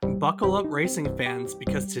buckle up, racing fans,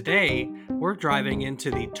 because today we're driving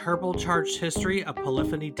into the turbocharged history of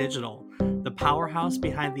Polyphony Digital, the powerhouse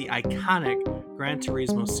behind the iconic Gran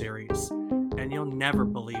Turismo series. And you'll never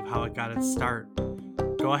believe how it got its start.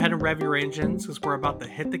 Go ahead and rev your engines, because we're about to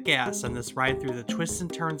hit the gas on this ride through the twists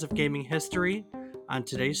and turns of gaming history on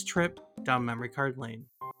today's trip down memory card lane.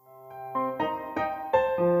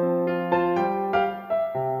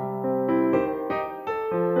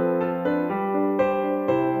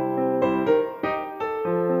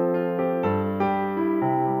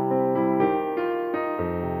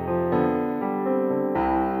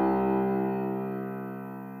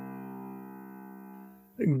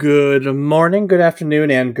 Good morning, good afternoon,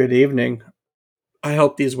 and good evening. I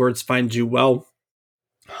hope these words find you well.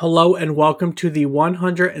 Hello and welcome to the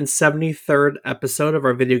 173rd episode of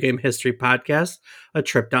our video game history podcast, A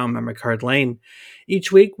Trip Down Memory Card Lane.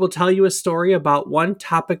 Each week, we'll tell you a story about one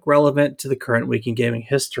topic relevant to the current week in gaming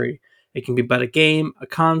history. It can be about a game, a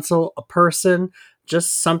console, a person,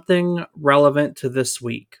 just something relevant to this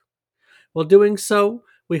week. While doing so,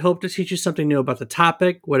 we hope to teach you something new about the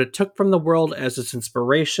topic, what it took from the world as its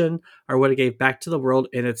inspiration, or what it gave back to the world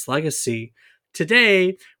in its legacy.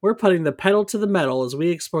 Today, we're putting the pedal to the metal as we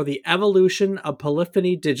explore the evolution of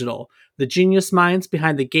Polyphony Digital, the genius minds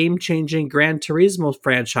behind the game-changing Gran Turismo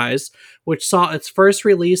franchise, which saw its first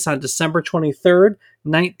release on December 23rd,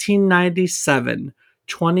 1997,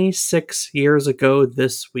 26 years ago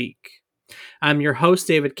this week. I'm your host,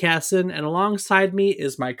 David Casson, and alongside me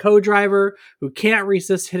is my co-driver who can't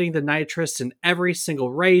resist hitting the nitrous in every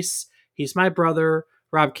single race. He's my brother,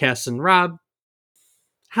 Rob Casson. Rob,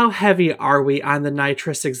 how heavy are we on the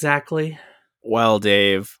nitrous exactly? Well,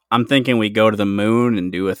 Dave, I'm thinking we go to the moon and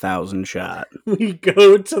do 1,000 shot. We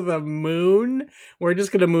go to the moon? We're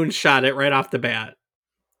just going to moonshot it right off the bat.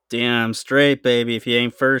 Damn straight, baby. If you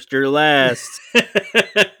ain't first, you're last.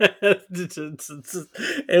 It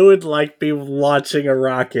would like be launching a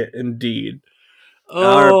rocket, indeed.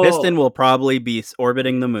 Our piston will probably be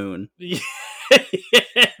orbiting the moon. Yeah,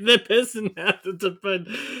 the piston has to depend.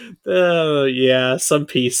 Yeah, some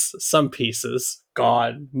pieces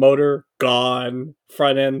gone. Motor gone.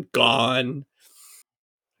 Front end gone.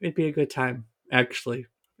 It'd be a good time, actually.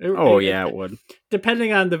 It would.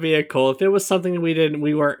 Depending on the vehicle, if it was something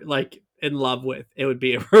we weren't like in love with, it would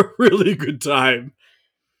be a really good time.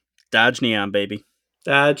 Dodge Neon, baby.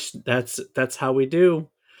 That's how we do.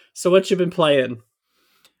 So what you been playing?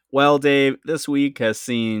 Well, Dave, this week has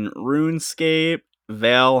seen RuneScape,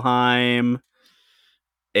 Valheim,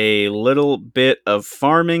 a little bit of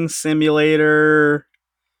Farming Simulator,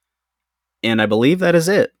 and I believe that is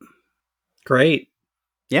it. Great.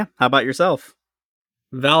 Yeah, how about yourself?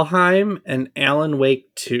 Valheim and Alan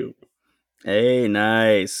Wake 2. Hey,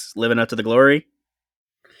 nice. Living up to the glory?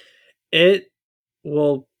 It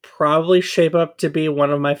will probably shape up to be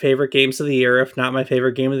one of my favorite games of the year, if not my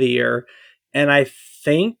favorite game of the year. And I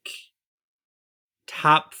think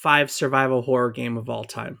top 5 survival horror game of all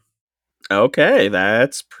time. Okay,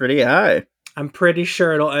 that's pretty high. I'm pretty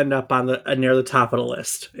sure it'll end up on the near the top of the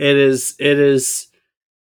list. It's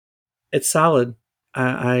solid.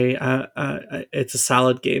 It's a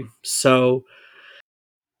solid game. So,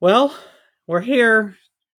 well, we're here,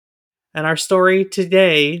 and our story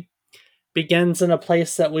today begins in a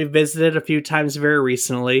place that we visited a few times very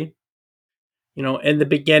recently. You know, in the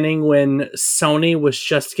beginning, when Sony was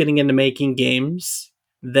just getting into making games,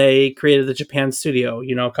 they created the Japan studio.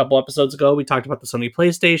 You know, a couple episodes ago, we talked about the Sony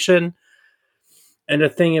PlayStation. And the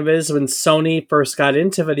thing of it is, when Sony first got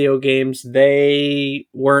into video games, they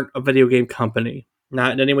weren't a video game company.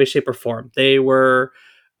 Not in any way, shape, or form. They were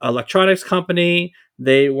an electronics company.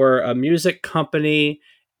 They were a music company.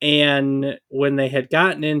 And when they had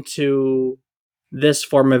gotten into this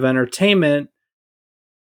form of entertainment,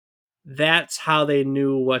 that's how they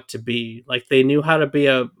knew what to be. Like, they knew how to be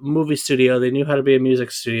a movie studio. They knew how to be a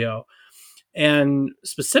music studio. And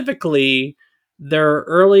specifically, their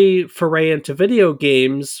early foray into video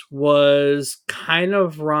games was kind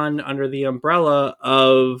of run under the umbrella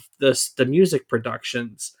of the music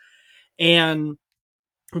productions. And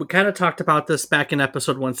we kind of talked about this back in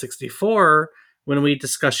episode 164 when we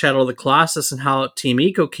discussed Shadow of the Colossus and how Team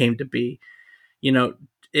Ico came to be. You know,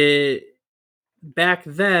 back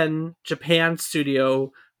then, Japan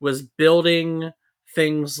Studio was building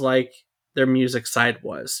things like their music side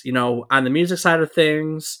was. You know, on the music side of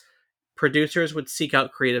things, producers would seek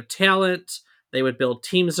out creative talent. They would build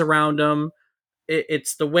teams around them.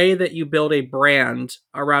 It's the way that you build a brand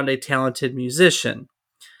around a talented musician.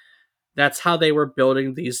 That's how they were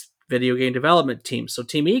building these video game development teams. So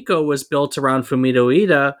Team Ico was built around Fumito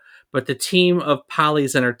Ueda, but the team of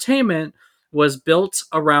Poly's Entertainment was built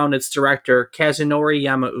around its director, Kazunori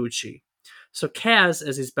Yamauchi. So Kaz,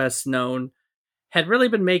 as he's best known, had really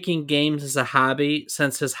been making games as a hobby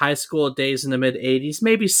since his high school days in the mid 80s,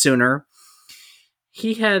 maybe sooner.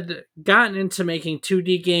 He had gotten into making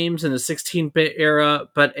 2D games in the 16-bit era,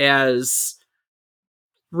 but as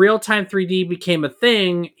real-time 3D became a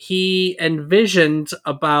thing, he envisioned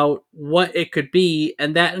about what it could be,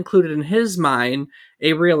 and that included in his mind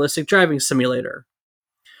a realistic driving simulator.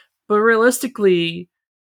 But realistically,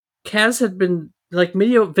 Kaz had been like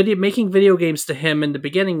making video games to him in the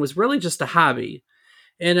beginning was really just a hobby.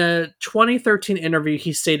 In a 2013 interview,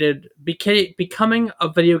 he stated, becoming a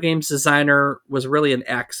video games designer was really an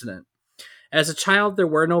accident. As a child, there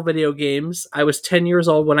were no video games. I was 10 years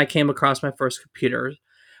old when I came across my first computer.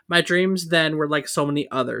 My dreams then were like so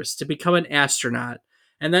many others, to become an astronaut.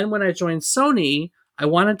 And then when I joined Sony, I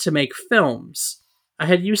wanted to make films. I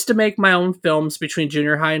had used to make my own films between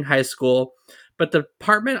junior high and high school, but the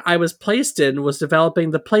department I was placed in was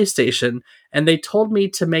developing the PlayStation, and they told me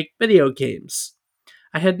to make video games.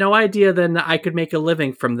 I had no idea then that I could make a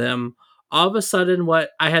living from them. All of a sudden, what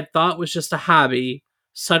I had thought was just a hobby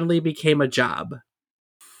suddenly became a job.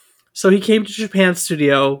 So he came to Japan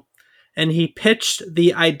Studio and he pitched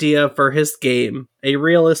the idea for his game, a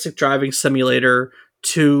realistic driving simulator,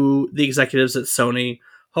 to the executives at Sony,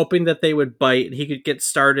 hoping that they would bite and he could get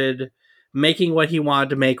started making what he wanted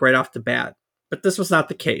to make right off the bat. But this was not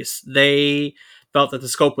the case. They felt that the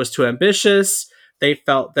scope was too ambitious. They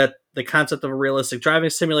felt that the concept of a realistic driving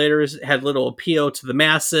simulator had little appeal to the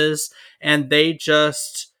masses, and they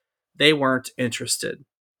weren't interested.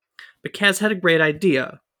 But Kaz had a great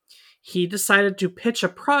idea. He decided to pitch a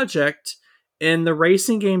project in the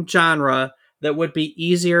racing game genre that would be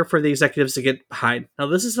easier for the executives to get behind. Now,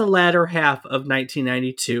 this is the latter half of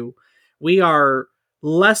 1992. We are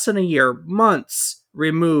less than a year, months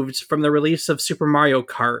removed from the release of Super Mario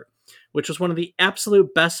Kart, which was one of the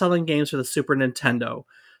absolute best selling games for the Super Nintendo.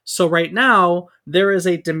 So, right now, there is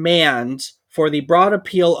a demand for the broad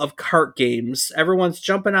appeal of kart games. Everyone's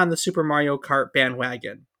jumping on the Super Mario Kart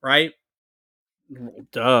bandwagon, right?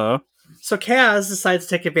 Duh. So Kaz decides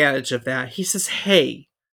to take advantage of that. He says, "Hey,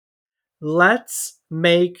 let's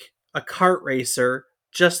make a kart racer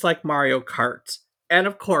just like Mario Kart." And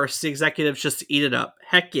of course, the executives just eat it up.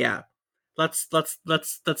 Heck yeah. Let's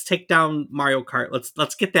take down Mario Kart.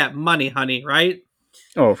 Let's get that money, honey, right?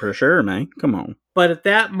 Oh, for sure, man. Come on. But at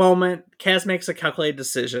that moment, Kaz makes a calculated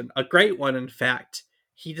decision, a great one, in fact.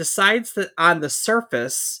 He decides that on the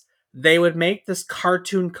surface, they would make this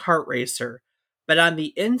cartoon kart racer, but on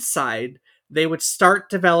the inside, they would start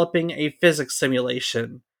developing a physics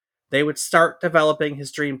simulation. They would start developing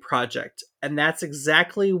his dream project. And that's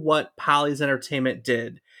exactly what Polly's Entertainment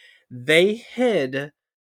did. They hid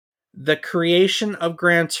the creation of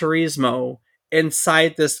Gran Turismo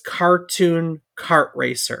inside this cartoon kart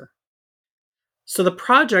racer. So the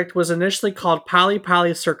project was initially called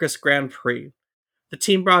Poly Circus Grand Prix. The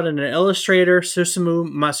team brought in an illustrator, Susumu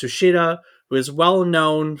Matsushita, who is well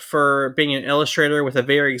known for being an illustrator with a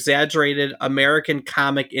very exaggerated American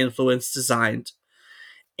comic influence design.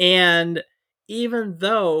 And even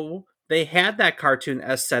though they had that cartoon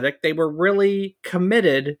aesthetic, they were really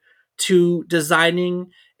committed to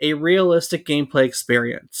designing a realistic gameplay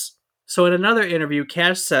experience. So, in another interview,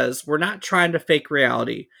 Cash says, "We're not trying to fake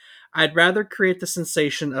reality. I'd rather create the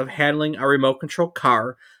sensation of handling a remote control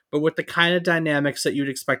car, but with the kind of dynamics that you'd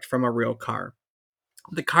expect from a real car.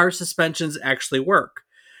 The car suspensions actually work.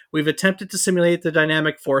 We've attempted to simulate the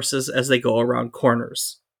dynamic forces as they go around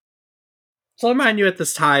corners." So I'll remind you, at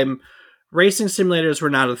this time, racing simulators were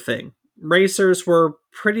not a thing. Racers were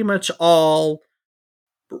pretty much all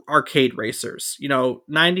arcade racers.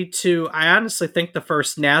 92, I honestly think the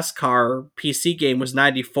first NASCAR PC game was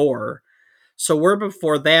 94. So we're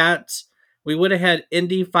before that. We would have had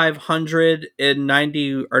Indy 500 in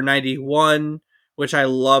 90 or 91, which I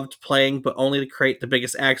loved playing, but only to create the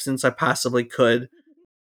biggest accidents I possibly could.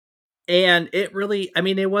 And it really, I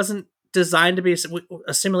mean, it wasn't designed to be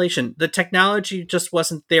a simulation. The technology just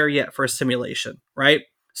wasn't there yet for a simulation, right?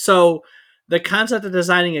 So the concept of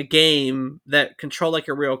designing a game that controlled like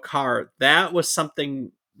a real car, that was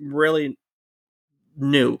something really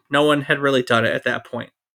new. No one had really done it at that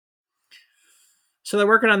point. So they're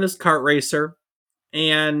working on this kart racer,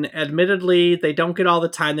 and admittedly, they don't get all the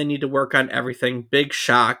time they need to work on everything. Big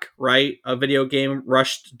shock, right? A video game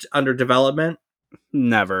rushed under development.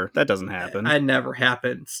 Never. That doesn't happen. It never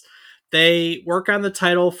happens. They work on the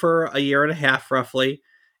title for a year and a half, roughly,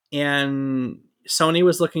 and Sony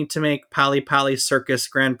was looking to make Poly Circus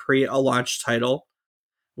Grand Prix a launch title,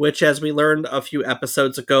 which, as we learned a few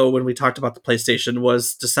episodes ago when we talked about the PlayStation,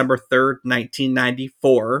 was December 3rd,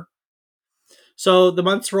 1994. So the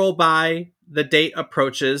months roll by, the date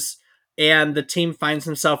approaches, and the team finds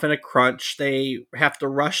himself in a crunch. They have to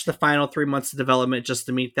rush the final 3 months of development just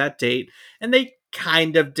to meet that date, and they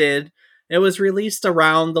kind of did. It was released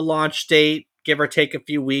around the launch date, give or take a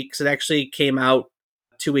few weeks. It actually came out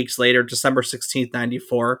 2 weeks later, December 16th,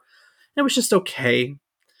 1994. It was just okay.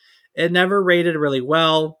 It never rated really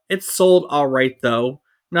well. It sold all right, though.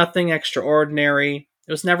 Nothing extraordinary.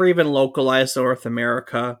 It was never even localized to North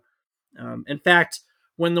America. In fact,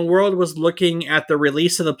 when the world was looking at the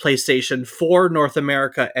release of the PlayStation for North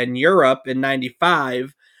America and Europe in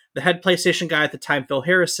 95, the head PlayStation guy at the time, Phil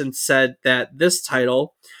Harrison, said that this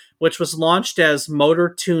title, which was launched as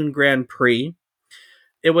Motor Tune Grand Prix,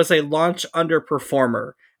 it was a launch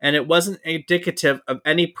underperformer, and it wasn't indicative of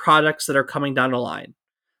any products that are coming down the line.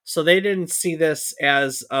 So they didn't see this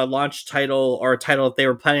as a launch title or a title that they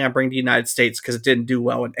were planning on bringing to the United States because it didn't do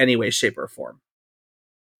well in any way, shape, or form.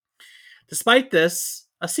 Despite this,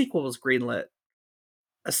 a sequel was greenlit.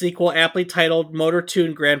 A sequel aptly titled Motor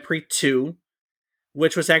Tune Grand Prix 2,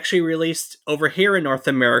 which was actually released over here in North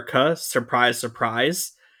America, surprise,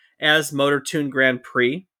 surprise, as Motor Tune Grand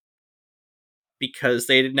Prix, because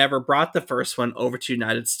they never brought the first one over to the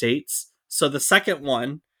United States. So the second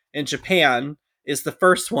one in Japan is the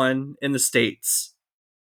first one in the States.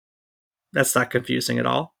 That's not confusing at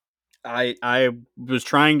all. I was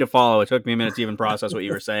trying to follow. It took me a minute to even process what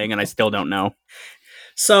you were saying, and I still don't know.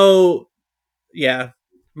 So, yeah,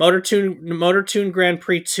 Motor Tune Grand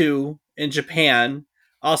Prix 2 in Japan,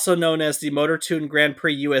 also known as the Motor Tune Grand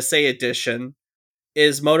Prix USA edition,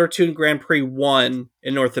 is Motor Tune Grand Prix 1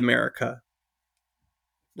 in North America.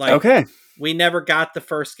 Like, Okay. we never got the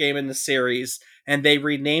first game in the series, and they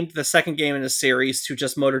renamed the second game in the series to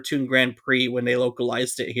just Motor Tune Grand Prix when they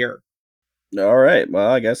localized it here. All right.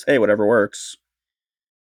 Well, I guess, hey, whatever works.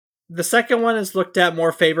 The second one is looked at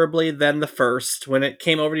more favorably than the first. When it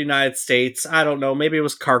came over to the United States, I don't know, maybe it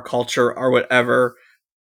was car culture or whatever.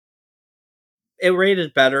 It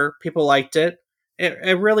rated better. People liked it.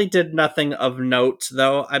 It really did nothing of note,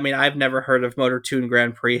 though. I mean, I've never heard of Motor Tune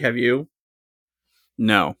Grand Prix, have you?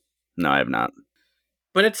 No. No, I have not.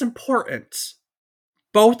 But it's important.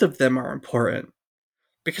 Both of them are important.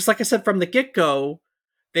 Because, like I said, from the get go,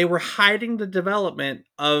 they were hiding the development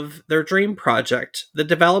of their dream project, the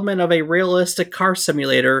development of a realistic car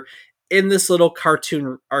simulator in this little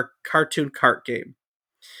cartoon kart game.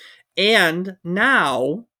 And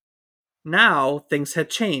now things had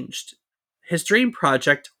changed. His dream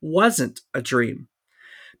project wasn't a dream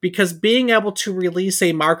because being able to release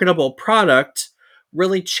a marketable product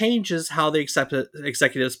really changes how the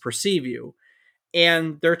executives perceive you,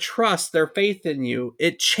 and their trust, their faith in you,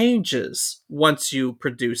 it changes once you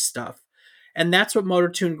produce stuff. And that's what Motor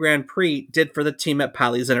Tune Grand Prix did for the team at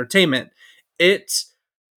Polly's Entertainment. It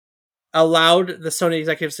allowed the Sony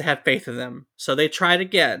executives to have faith in them. So they tried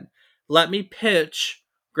again. Let me pitch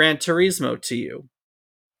Gran Turismo to you.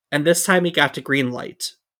 And this time he got to green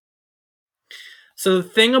light. So the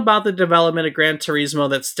thing about the development of Gran Turismo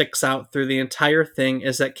that sticks out through the entire thing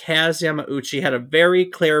is that Kaz Yamauchi had a very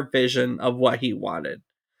clear vision of what he wanted.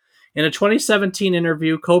 In a 2017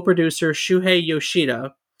 interview, co-producer Shuhei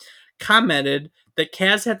Yoshida commented that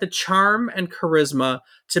Kaz had the charm and charisma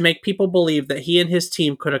to make people believe that he and his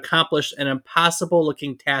team could accomplish an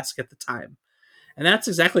impossible-looking task at the time. And that's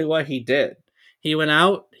exactly what he did. He went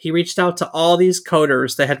out, he reached out to all these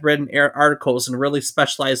coders that had written articles in really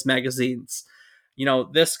specialized magazines. You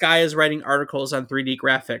know, this guy is writing articles on 3D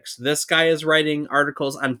graphics. This guy is writing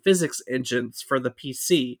articles on physics engines for the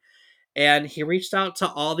PC. And he reached out to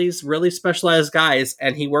all these really specialized guys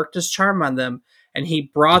and he worked his charm on them and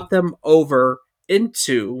he brought them over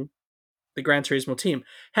into the Gran Turismo team.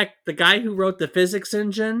 Heck, the guy who wrote the physics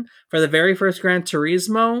engine for the very first Gran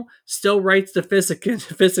Turismo still writes the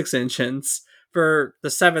physics engines for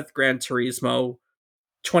the seventh Gran Turismo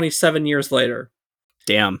 27 years later.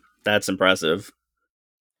 Damn, that's impressive.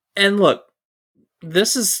 And look,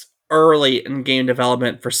 this is early in game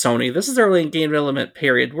development for Sony. This is early in game development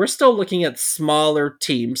period. We're still looking at smaller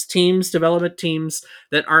development teams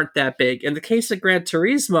that aren't that big. In the case of Gran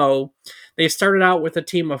Turismo, they started out with a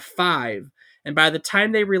team of 5, and by the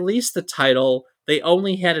time they released the title, they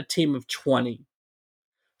only had a team of 20.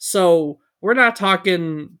 So we're not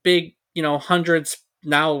talking big, hundreds,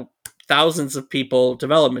 now thousands of people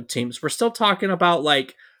development teams. We're still talking about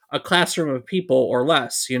like a classroom of people or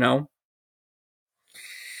less.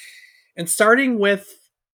 And starting with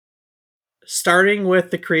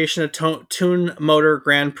the creation of Tune Motor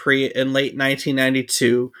Grand Prix in late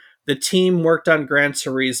 1992, The team worked on Gran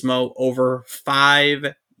Turismo over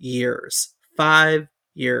 5 years. 5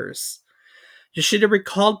 years. Yoshida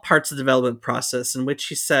recalled parts of the development process in which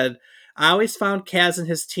he said, I always found Kaz and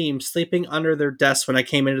his team sleeping under their desks when I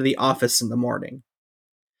came into the office in the morning.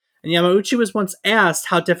 And Yamauchi was once asked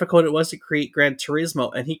how difficult it was to create Gran Turismo,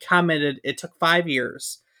 and he commented, it took 5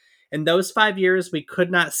 years. In those 5 years, we could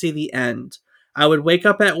not see the end. I would wake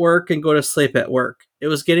up at work and go to sleep at work. It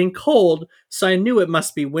was getting cold, so I knew it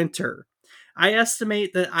must be winter. I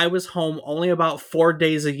estimate that I was home only about 4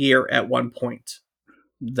 days a year at one point.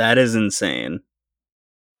 That is insane.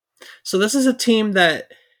 So this is a team that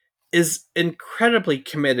is incredibly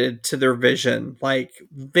committed to their vision, like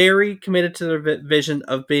very committed to their vision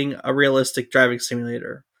of being a realistic driving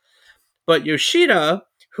simulator. But Yoshida,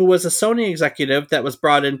 who was a Sony executive that was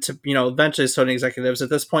brought into, eventually Sony executives, at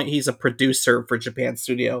this point he's a producer for Japan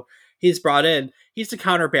Studio. He's brought in, he's the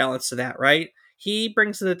counterbalance to that, right? He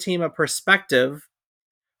brings to the team a perspective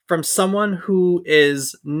from someone who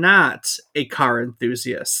is not a car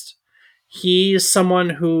enthusiast. He's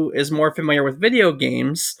someone who is more familiar with video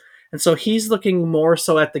games, and so he's looking more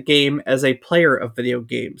so at the game as a player of video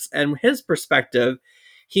games. And his perspective,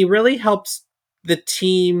 he really helps the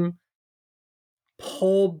team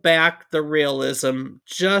pull back the realism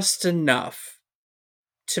just enough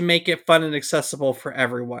to make it fun and accessible for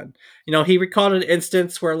everyone. He recalled an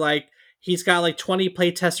instance where he's got 20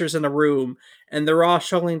 playtesters in a room and they're all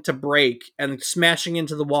struggling to brake and smashing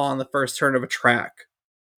into the wall on the first turn of a track.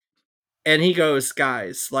 And he goes,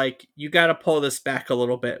 guys, you got to pull this back a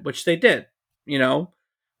little bit, which they did.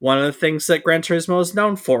 One of the things that Gran Turismo is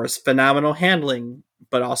known for is phenomenal handling,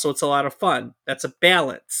 but also it's a lot of fun. That's a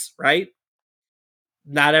balance, right?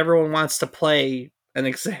 Not everyone wants to play an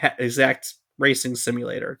exact racing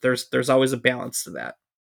simulator. There's always a balance to that.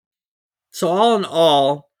 So all in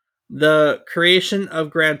all, the creation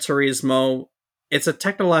of Gran Turismo, it's a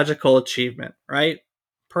technological achievement, right?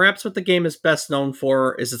 Perhaps what the game is best known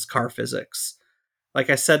for is its car physics. Like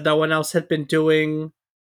I said, no one else had been doing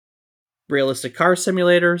realistic car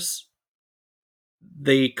simulators.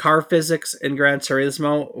 The car physics in Gran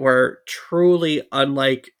Turismo were truly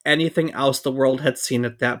unlike anything else the world had seen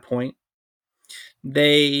at that point.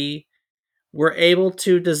 They were able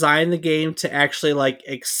to design the game to actually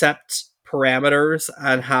accept parameters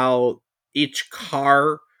on how each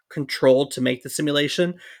car controlled to make the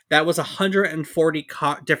simulation. That was 140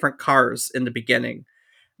 different cars in the beginning.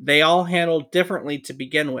 They all handled differently to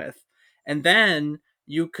begin with. And then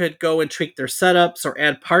you could go and tweak their setups or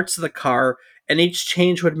add parts to the car, and each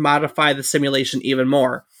change would modify the simulation even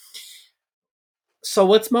more. So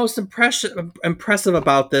what's most impressive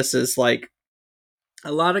about this is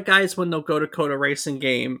a lot of guys, when they'll go to code a racing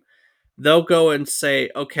game, they'll go and say,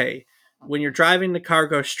 okay, when you're driving, the car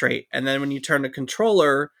goes straight, and then when you turn the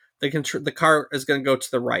controller, the car is going to go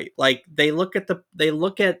to the right. They look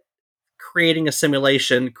at creating a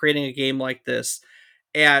simulation, creating a game like this,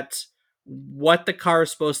 at what the car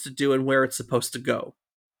is supposed to do and where it's supposed to go.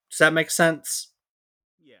 Does that make sense?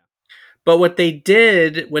 Yeah. But what they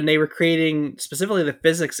did when they were creating specifically the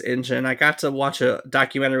physics engine, I got to watch a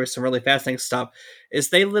documentary with some really fascinating stuff,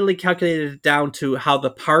 is they literally calculated it down to how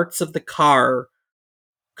the parts of the car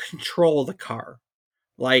control the car.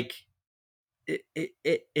 Like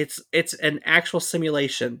it's an actual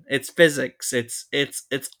simulation. It's physics.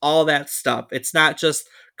 It's all that stuff. It's not just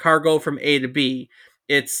car go from A to B.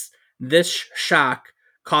 It's this shock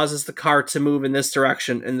causes the car to move in this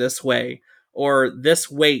direction in this way, or this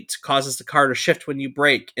weight causes the car to shift when you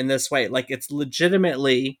brake in this way. It's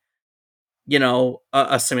legitimately,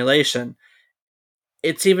 a simulation.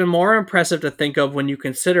 It's even more impressive to think of when you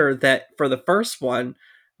consider that for the first one,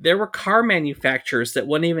 there were car manufacturers that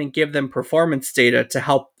wouldn't even give them performance data to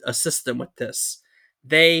help assist them with this.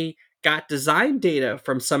 They got design data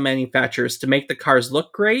from some manufacturers to make the cars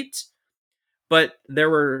look great, but there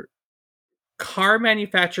were car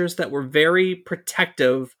manufacturers that were very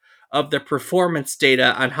protective of the performance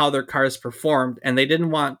data on how their cars performed, and they didn't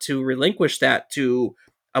want to relinquish that to,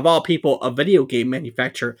 of all people, a video game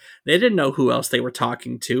manufacturer. They didn't know who else they were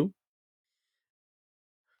talking to.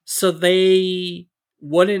 So they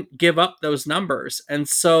wouldn't give up those numbers. And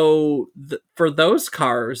so for those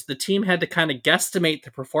cars, the team had to kind of guesstimate the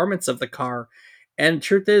performance of the car. And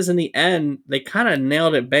truth is, in the end, they kind of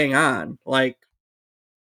nailed it bang on.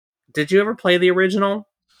 Did you ever play the original?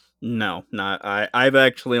 No, not I've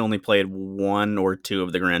actually only played one or two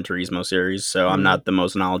of the Gran Turismo series, so I'm Mm. not the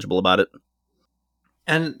most knowledgeable about it.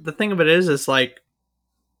 And the thing of it is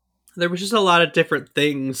there was just a lot of different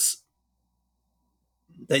things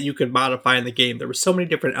that you could modify in the game. There were so many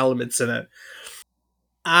different elements in it.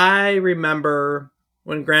 I remember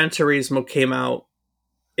when Gran Turismo came out,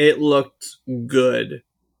 it looked good.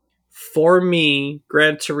 For me,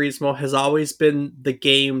 Gran Turismo has always been the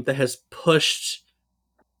game that has pushed.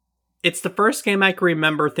 It's the first game I can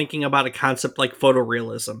remember thinking about a concept like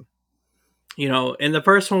photorealism. In the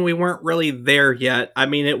first one, we weren't really there yet. I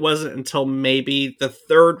mean, it wasn't until maybe the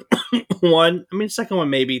third one. I mean, second one,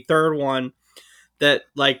 maybe third one, that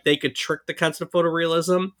like they could trick the concept of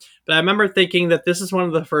photorealism. But I remember thinking that this is one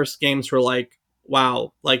of the first games where like,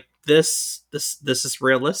 wow, like this is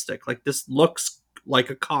realistic. Like this looks like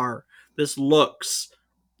a car. This looks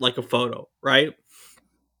like a photo, right?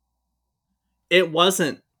 It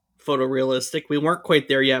wasn't photorealistic. We weren't quite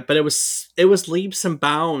there yet, but it was leaps and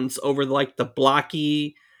bounds over like the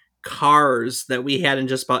blocky cars that we had in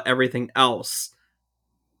just about everything else.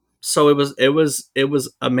 So it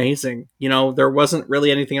was amazing. There wasn't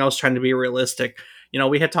really anything else trying to be realistic.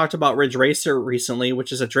 We had talked about Ridge Racer recently,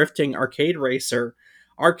 which is a drifting arcade racer.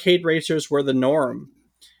 Arcade racers were the norm.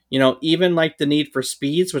 Even like the Need for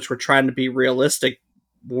Speeds, which were trying to be realistic,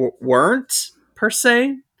 weren't per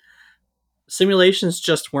se. Simulations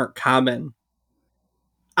just weren't common.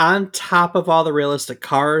 On top of all the realistic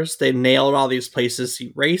cars, they nailed all these places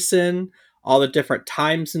you race in, all the different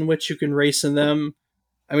times in which you can race in them.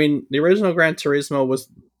 I mean, the original Gran Turismo was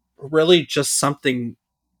really just something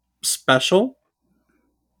special.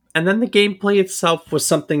 And then the gameplay itself was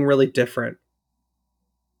something really different.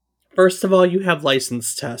 First of all, you have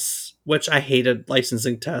license tests, which I hated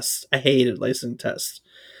licensing tests. I hated licensing tests.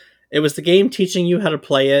 It was the game teaching you how to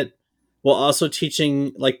play it while also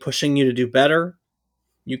teaching, like, pushing you to do better.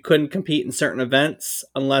 You couldn't compete in certain events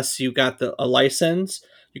unless you got a license.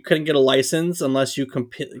 You couldn't get a license unless you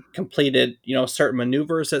completed, certain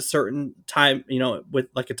maneuvers at certain time, with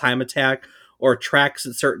like a time attack or tracks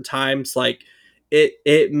at certain times. Like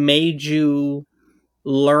it made you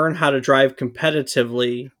learn how to drive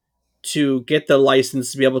competitively to get the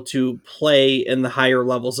license to be able to play in the higher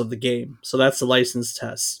levels of the game. So that's the license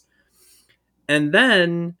test. And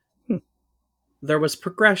then there was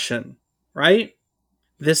progression, right?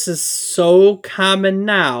 This is so common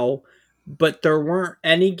now, but there weren't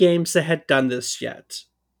any games that had done this yet.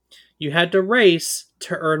 You had to race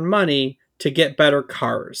to earn money to get better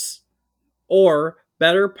cars or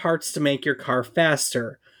better parts to make your car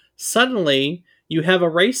faster. Suddenly, you have a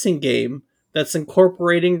racing game that's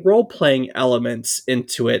incorporating role playing elements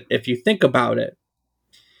into it if you think about it.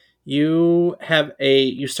 You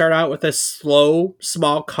start out with a slow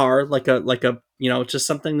small car like a just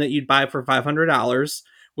something that you'd buy for $500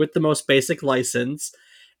 with the most basic license,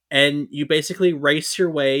 and you basically race your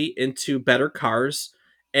way into better cars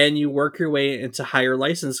and you work your way into higher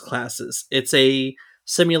license classes. It's a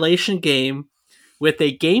simulation game with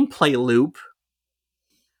a gameplay loop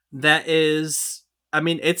that is, I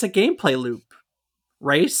mean, it's a gameplay loop.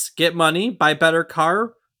 Race, get money, buy better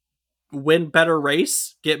car, win better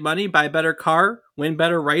race, get money, buy better car, win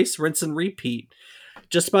better race, rinse and repeat.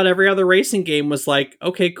 Just about every other racing game was like,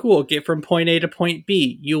 okay, cool, get from point A to point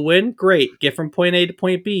B. You win, great. Get from point A to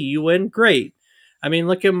point B. You win, great. I mean,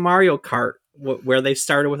 look at Mario Kart, where they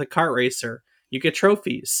started with a kart racer. You get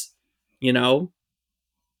trophies, you know?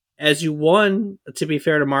 As you won, to be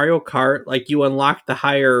fair to Mario Kart, like you unlocked the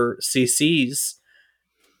higher CCs,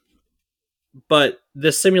 but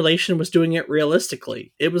the simulation was doing it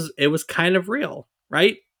realistically. It was kind of real,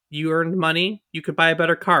 right? You earned money, you could buy a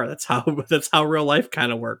better car. That's how that's how real life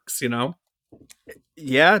kind of works.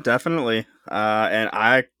 Yeah, definitely. And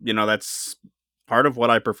that's part of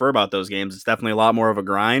what I prefer about those games. It's definitely a lot more of a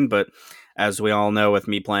grind, but as we all know, with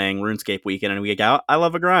me playing RuneScape week in and week out, I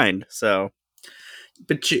love a grind. So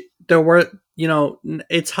But there were,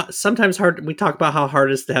 it's sometimes hard. We talk about how hard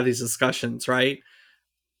it is to have these discussions, right?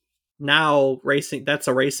 Now, racing, that's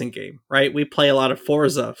a racing game, right? We play a lot of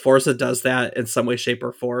Forza. Forza does that in some way, shape,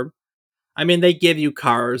 or form. I mean, they give you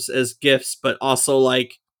cars as gifts, but also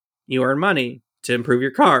like you earn money to improve your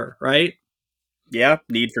car, right? yeah,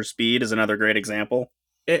 Need for Speed is another great example.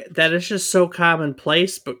 That is just so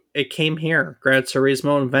commonplace, but it came here. Gran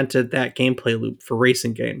Turismo invented that gameplay loop for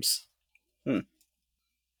racing games. Hmm.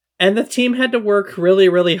 And the team had to work really,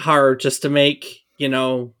 really hard just to make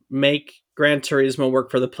Gran Turismo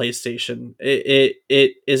work for the PlayStation. It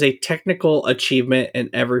is a technical achievement in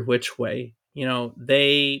every which way.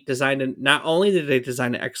 They designed it. Not only did they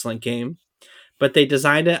design an excellent game, but they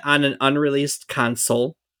designed it on an unreleased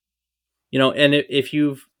console. And if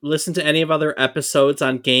you've listened to any of other episodes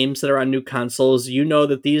on games that are on new consoles, you know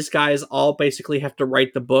that these guys all basically have to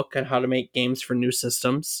write the book on how to make games for new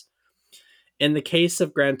systems. In the case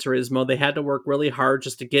of Gran Turismo, they had to work really hard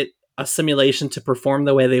just to get a simulation to perform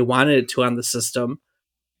the way they wanted it to on the system.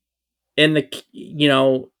 in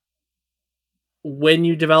the when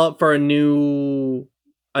you develop for a new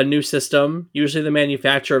system, usually the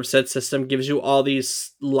manufacturer of said system gives you all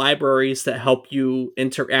these libraries that help you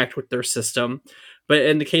interact with their system. But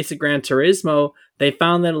in the case of Gran Turismo, they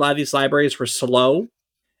found that a lot of these libraries were slow,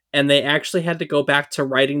 and they actually had to go back to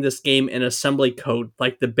writing this game in assembly code,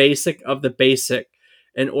 like the basic of the basic,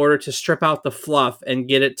 in order to strip out the fluff and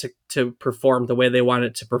get it to perform the way they want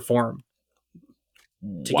it to perform.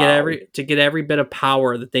 Wow, To get every bit of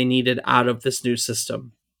power that they needed out of this new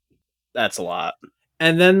system. that's a lot.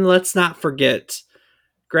 And then let's not forget,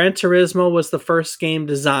 Gran Turismo was the first game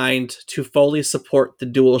designed to fully support the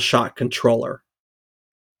DualShock controller.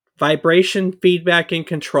 Vibration feedback in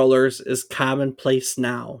controllers is commonplace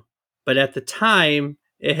now, but at the time,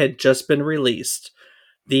 it had just been released.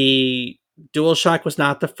 The DualShock was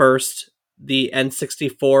not the first. The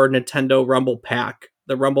N64 Nintendo Rumble Pack,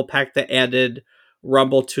 the Rumble Pack that added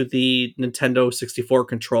Rumble to the Nintendo 64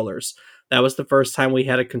 controllers. That was the first time we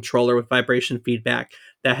had a controller with vibration feedback.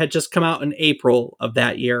 That had just come out in April of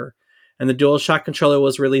that year. And the DualShock controller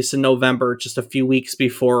was released in November, just a few weeks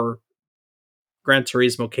before Gran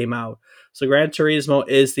Turismo came out. So Gran Turismo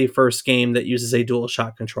is the first game that uses a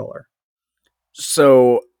DualShock controller.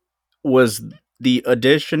 So was the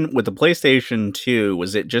addition with the PlayStation 2,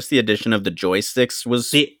 was it just the addition of the joysticks was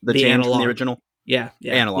the The change from the analog. original? Yeah.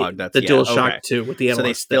 Analog, that's The okay. DualShock 2 with the So they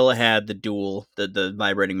analog still sticks. had the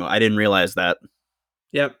vibrating mode. I didn't realize that.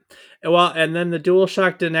 Yep. Well, and then the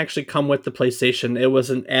DualShock didn't actually come with the PlayStation. It was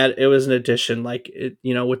it was an addition. Like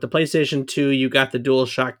with the PlayStation 2, you got the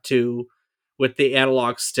DualShock 2 with the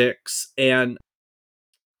analog sticks and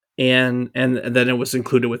then it was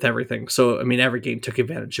included with everything. So I mean every game took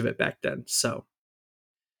advantage of it back then. So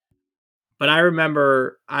but I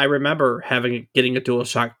remember getting a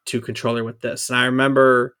DualShock 2 controller with this. And I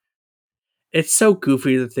remember it's so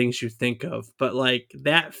goofy the things you think of, but like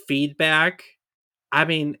that feedback, I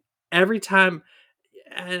mean, every time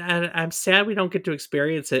and I'm sad we don't get to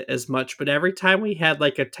experience it as much, but every time we had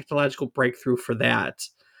like a technological breakthrough for that,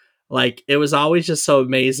 like it was always just so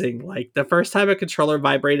amazing. Like the first time a controller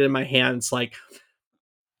vibrated in my hands, like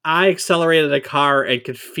I accelerated a car and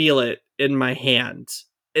could feel it in my hand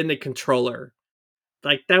in the controller.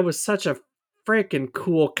 Like that was such a freaking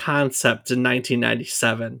cool concept in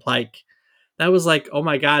 1997. Like that was like, oh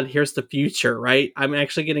my god, here's the future, right? I'm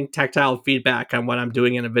actually getting tactile feedback on what I'm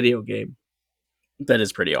doing in a video game. That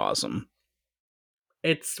is pretty awesome.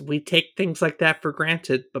 We take things like that for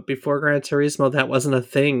granted, but before Gran Turismo, that wasn't a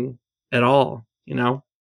thing at all, you know?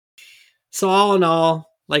 So all in all,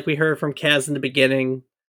 like we heard from Kaz in the beginning,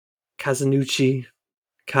 Kazunuchi,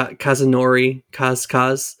 Kazunori,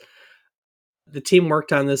 Kaz, the team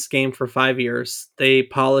worked on this game for 5 years. They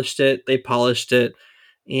polished it,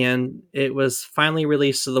 and it was finally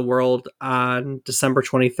released to the world on December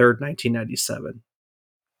 23rd, 1997,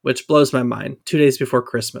 which blows my mind. 2 days before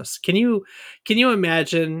Christmas. Can you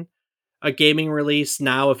imagine a gaming release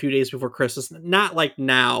now a few days before Christmas? Not like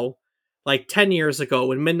now, like 10 years ago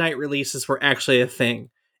when midnight releases were actually a thing.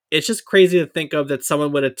 It's just crazy to think of that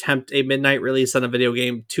someone would attempt a midnight release on a video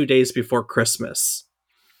game 2 days before Christmas.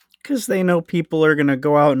 Because they know people are going to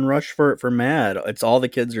go out and rush for it for mad. It's all the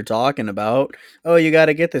kids are talking about. Oh, you got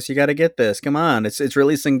to get this. You got to get this. Come on. It's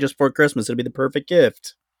releasing just for Christmas. It'll be the perfect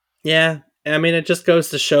gift. Yeah, I mean, it just goes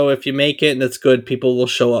to show if you make it and it's good, people will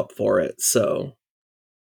show up for it. So,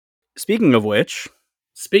 Speaking of which,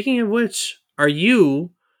 speaking of which, are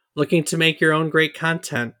you looking to make your own great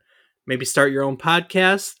content? Maybe start your own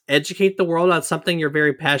podcast, educate the world on something you're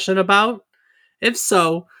very passionate about? If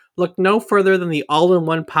so, look no further than the all in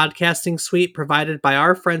one podcasting suite provided by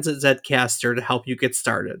our friends at Zcaster to help you get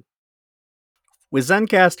started. with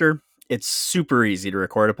Zencaster, it's super easy to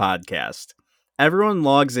record a podcast. Everyone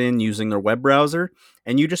logs in using their web browser,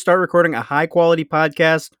 and you just start recording a high quality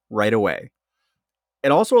podcast right away.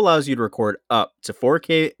 It also allows you to record up to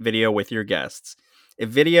 4K video with your guests, if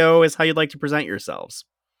video is how you'd like to present yourselves.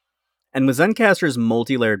 And with Zencaster's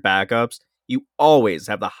multi layered backups, you always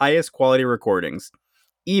have the highest quality recordings,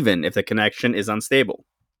 even if the connection is unstable.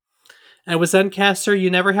 And with Zencaster,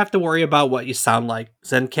 you never have to worry about what you sound like.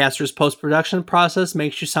 Zencaster's post production process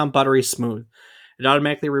makes you sound buttery smooth. It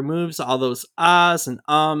automatically removes all those ahs and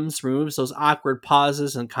ums, removes those awkward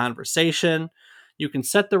pauses in conversation. You can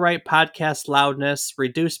set the right podcast loudness,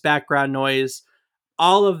 reduce background noise.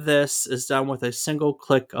 All of this is done with a single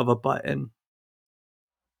click of a button.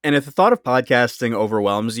 And if the thought of podcasting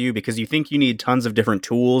overwhelms you because you think you need tons of different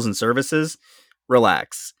tools and services,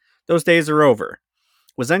 relax. Those days are over.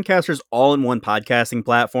 With Zencaster's all in one podcasting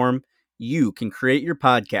platform, you can create your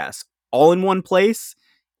podcast all in one place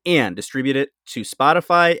and distribute it to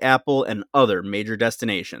Spotify, Apple, and other major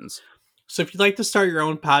destinations. So if you'd like to start your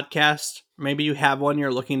own podcast, maybe you have one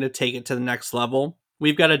you're looking to take it to the next level,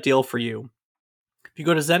 we've got a deal for you. If you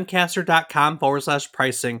go to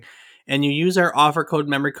zencaster.com/pricing and you use our offer code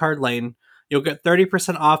memory card lane, you'll get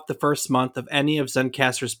 30% off the first month of any of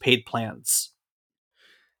Zencaster's paid plans.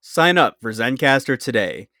 Sign up for Zencaster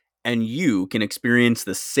today, and you can experience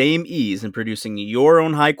the same ease in producing your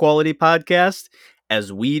own high quality podcast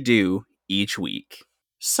as we do each week.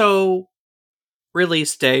 So,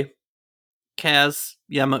 release day, Kaz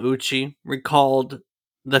Yamauchi recalled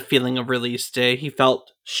the feeling of release day. He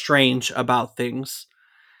felt strange about things.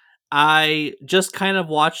 I just kind of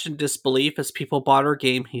watched in disbelief as people bought our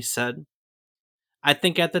game, he said. I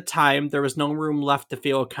think at the time there was no room left to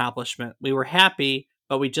feel accomplishment. We were happy,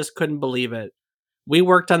 but we just couldn't believe it. We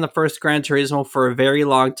worked on the first Gran Turismo for a very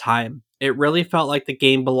long time. It really felt like the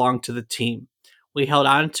game belonged to the team. We held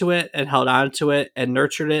on to it and held on to it and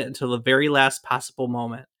nurtured it until the very last possible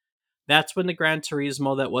moment. That's when the Gran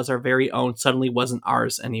Turismo that was our very own suddenly wasn't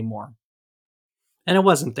ours anymore. And it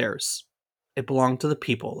wasn't theirs. It belonged to the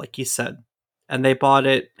people, like he said. And they bought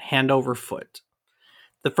it hand over foot.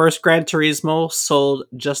 The first Gran Turismo sold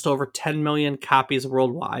just over 10 million copies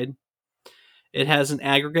worldwide. It has an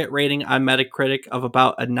aggregate rating on Metacritic of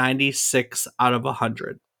about a 96 out of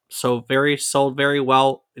 100. So sold very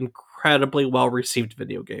well, incredibly well received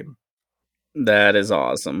video game. That is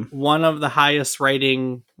awesome. One of the highest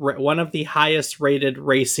rated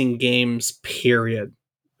racing games period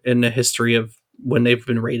in the history of when they've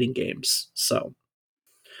been rating games. So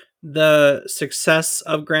the success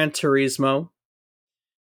of Gran Turismo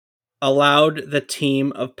allowed the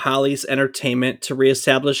team of Poly's Entertainment to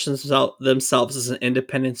reestablish themselves as an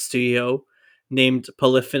independent studio named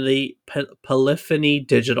Polyphony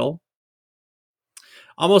Digital.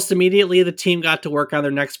 Almost immediately, the team got to work on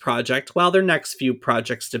their next project. Well, their next few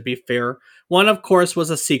projects, to be fair. One, of course, was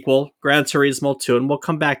a sequel, Gran Turismo 2, and we'll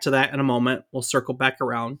come back to that in a moment. We'll circle back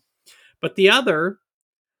around. But the other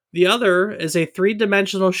is a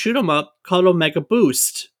three-dimensional shoot 'em up called Omega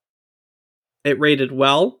Boost. It rated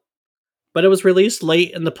well, but it was released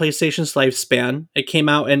late in the PlayStation's lifespan. It came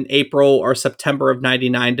out in April or September of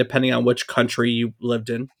 99, depending on which country you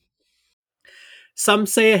lived in. Some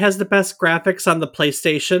say it has the best graphics on the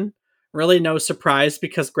PlayStation. Really no surprise,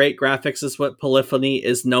 because great graphics is what Polyphony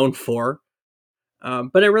is known for.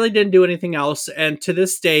 But it really didn't do anything else, and to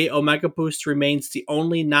this day, Omega Boost remains the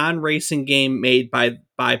only non-racing game made by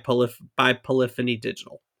Polyphony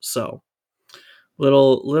Digital. So,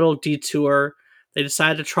 little detour. They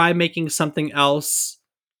decided to try making something else,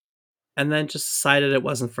 and then just decided it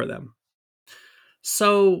wasn't for them.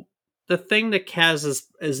 So the thing that Kaz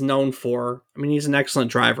is known for, I mean, he's an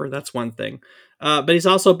excellent driver. That's one thing, but he's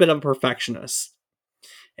also a bit of a perfectionist.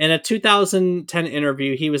 In a 2010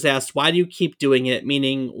 interview, he was asked, "Why do you keep doing it?"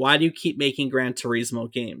 Meaning, why do you keep making Gran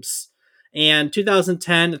Turismo games? And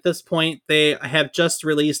 2010, at this point, they have just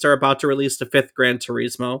released or about to release the fifth Gran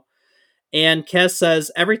Turismo. And Kez says,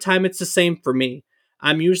 every time it's the same for me.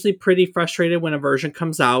 I'm usually pretty frustrated when a version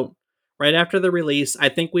comes out. Right after the release, I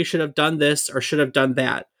think we should have done this or should have done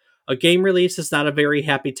that. A game release is not a very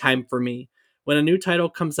happy time for me. When a new title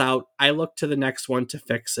comes out, I look to the next one to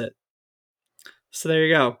fix it. So there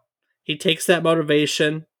you go. He takes that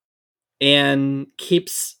motivation and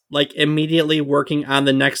keeps like immediately working on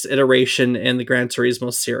the next iteration in the Gran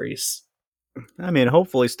Turismo series. I mean,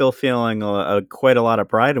 hopefully still feeling quite a lot of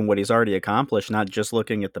pride in what he's already accomplished, not just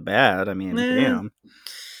looking at the bad. I mean, damn.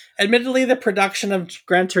 Admittedly, the production of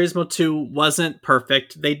Gran Turismo 2 wasn't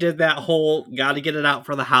perfect. They did that whole gotta get it out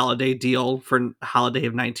for the holiday deal for holiday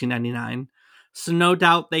of 1999. So no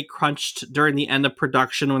doubt they crunched during the end of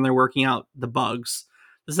production when they're working out the bugs.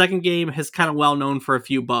 The second game is kind of well known for a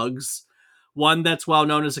few bugs. One that's well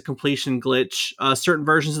known as a completion glitch. Certain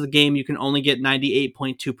versions of the game you can only get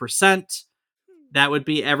 98.2%. That would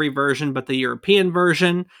be every version but the European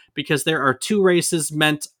version, because there are two races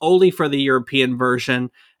meant only for the European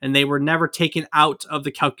version, and they were never taken out of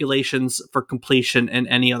the calculations for completion in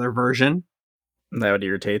any other version. That would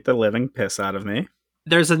irritate the living piss out of me.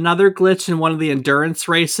 There's another glitch in one of the endurance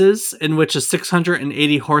races in which a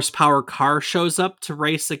 680 horsepower car shows up to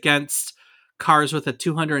race against cars with a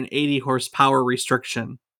 280 horsepower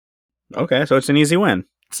restriction. Okay, so it's an easy win.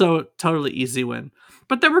 So totally easy win.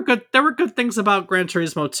 But there were good things about Gran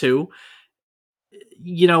Turismo 2.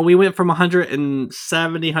 You know, we went from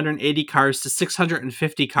 170, 180 cars to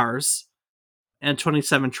 650 cars and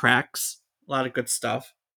 27 tracks. A lot of good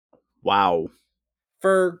stuff. Wow.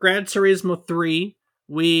 For Gran Turismo 3,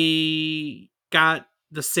 we got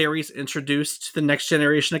the series introduced to the next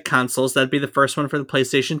generation of consoles. That'd be the first one for the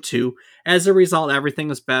PlayStation 2. As a result,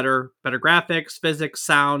 everything is better. Better graphics, physics,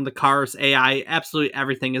 sound, the cars, AI, absolutely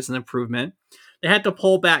everything is an improvement. They had to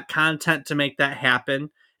pull back content to make that happen.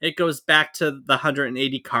 It goes back to the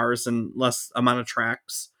 180 cars and less amount of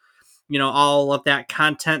tracks. All of that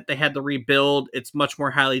content they had to rebuild. It's much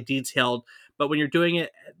more highly detailed. But when you're doing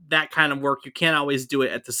it, that kind of work, you can't always do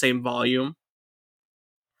it at the same volume.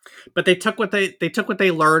 But they took what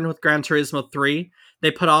they learned with Gran Turismo 3. They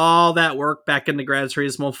put all that work back into Gran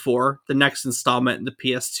Turismo 4, the next installment in the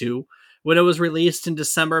PS2. When it was released in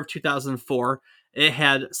December of 2004, it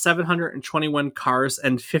had 721 cars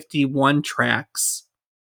and 51 tracks.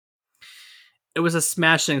 It was a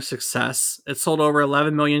smashing success. It sold over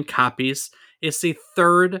 11 million copies. It's the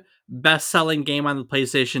third best-selling game on the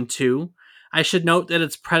PlayStation 2. I should note that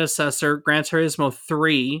its predecessor, Gran Turismo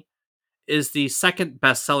 3, is the second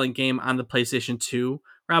best-selling game on the PlayStation 2.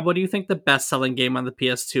 Rob, what do you think the best-selling game on the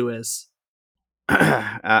PS2 is?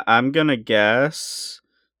 I'm gonna guess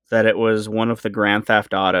that it was one of the Grand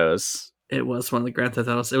Theft Autos. It was one of the Grand Theft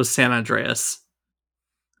Autos. It was San Andreas.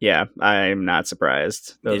 Yeah, I'm not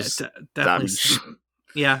surprised. Those, definitely.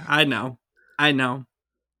 Yeah, I know.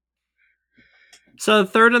 So the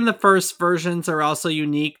third and the first versions are also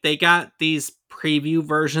unique. They got these preview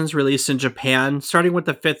versions released in Japan. Starting with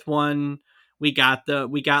the fifth one, we got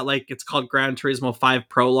like, it's called Gran Turismo 5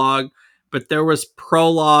 Prologue, but there was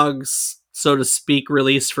prologues, so to speak,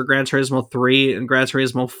 released for Gran Turismo 3 and Gran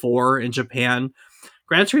Turismo 4 in Japan.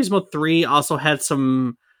 Gran Turismo 3 also had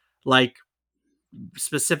some like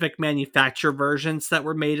specific manufacturer versions that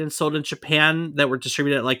were made and sold in Japan that were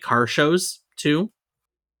distributed at like car shows too.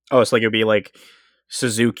 Oh, it's like it would be like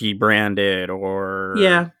Suzuki branded or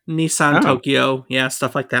Yeah, Nissan Tokyo, yeah,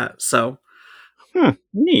 stuff like that. So,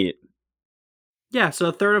 neat. Yeah, so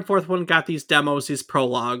the third and fourth one got these demos, these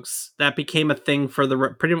prologues that became a thing for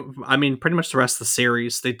pretty much the rest of the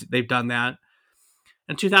series. They've done that.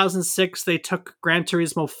 In 2006, they took Gran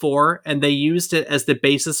Turismo 4 and they used it as the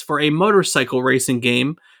basis for a motorcycle racing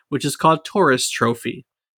game, which is called Tourist Trophy.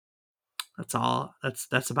 That's all.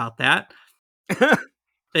 That's about that.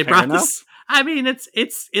 They brought this. I mean,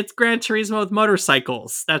 it's Gran Turismo with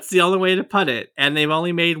motorcycles. That's the only way to put it. And they've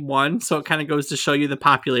only made one, so it kind of goes to show you the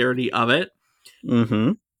popularity of it.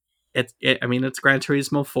 Mm-hmm. It's Gran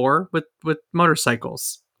Turismo 4 with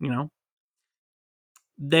motorcycles.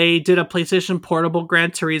 They did a PlayStation Portable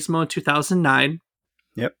Gran Turismo in 2009.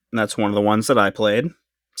 Yep, that's one of the ones that I played.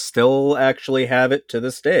 Still actually have it to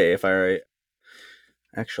this day. Nice.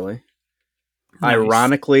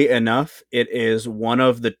 Ironically enough, it is one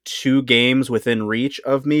of the 2 games within reach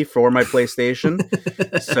of me for my PlayStation.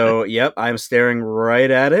 So, yep, I'm staring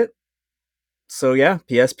right at it. So, yeah,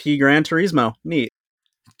 PSP Gran Turismo. Neat.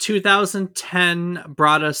 2010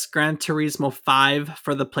 brought us Gran Turismo 5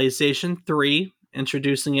 for the PlayStation 3,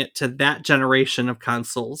 introducing it to that generation of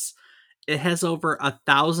consoles. It has over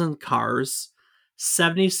 1,000 cars,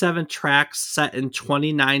 77 tracks set in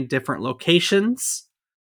 29 different locations.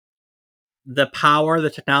 The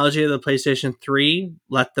technology of the PlayStation 3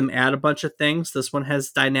 let them add a bunch of things. This one has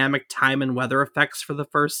dynamic time and weather effects for the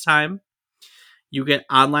first time. You get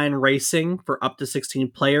online racing for up to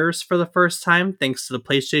 16 players for the first time, thanks to the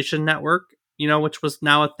PlayStation Network, which was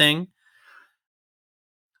now a thing.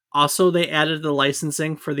 Also, they added the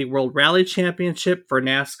licensing for the World Rally Championship, for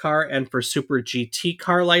NASCAR, and for Super GT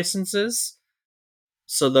car licenses.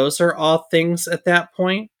 So those are all things at that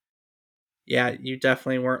point. Yeah, you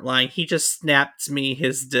definitely weren't lying. He just snapped me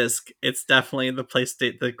his disc. It's definitely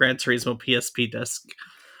the Gran Turismo PSP disc.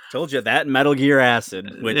 Told you that, Metal Gear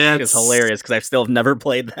Acid, which is hilarious because I still have never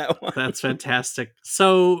played that one. That's fantastic.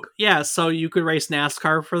 So you could race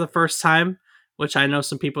NASCAR for the first time, which I know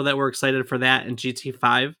some people that were excited for that in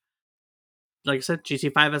GT5. Like I said,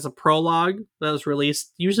 GT5 has a prologue that was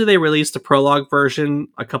released. Usually they released a prologue version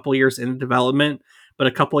a couple years into development, but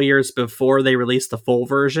a couple years before they released the full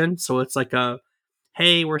version. So it's like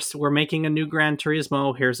hey, we're making a new Gran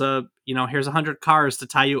Turismo. Here's 100 cars to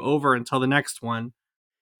tie you over until the next one.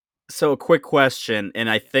 So a quick question, and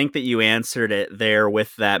I think that you answered it there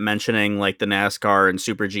with that, mentioning like the NASCAR and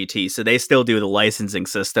Super GT. So they still do the licensing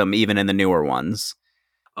system even in the newer ones.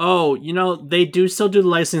 Oh, they do still do the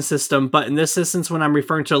licensing system, but in this instance, when I'm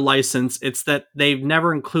referring to a license, it's that they've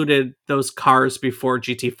never included those cars before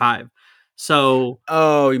GT5. So,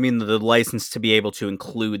 oh, you mean the license to be able to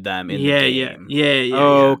include them in the game? Yeah.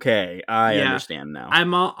 Okay, I understand now.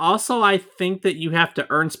 I'm also, I think that you have to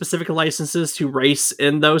earn specific licenses to race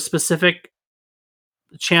in those specific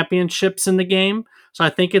championships in the game. So I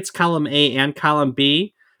think it's column A and column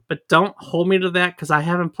B, but don't hold me to that because I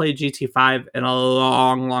haven't played GT5 in a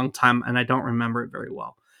long, long time and I don't remember it very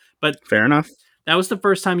well. But Fair enough. that was the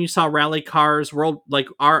first time you saw rally cars, world like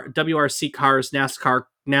WRC cars,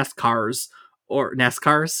 NASCARs, or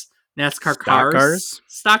NASCAR Stock cars, cars.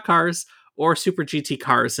 stock cars, or Super GT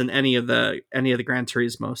cars in any of the Gran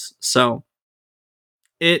Turismos. So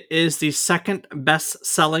it is the second best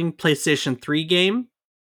selling PlayStation 3 game.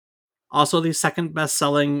 Also, the second best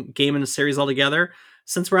selling game in the series altogether.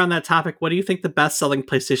 Since we're on that topic, what do you think the best selling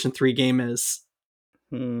PlayStation 3 game is?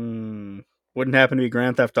 Wouldn't happen to be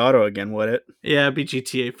Grand Theft Auto again, would it? Yeah, it'd be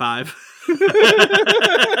GTA 5.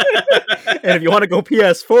 And if you want to go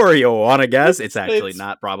PS4, you want to guess? It's actually It's,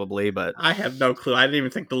 not probably, but I have no clue. I didn't even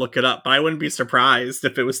think to look it up, but I wouldn't be surprised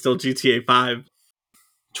if it was still GTA 5.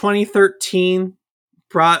 2013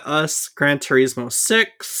 brought us Gran Turismo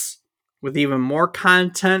 6 with even more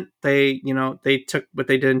content. They took what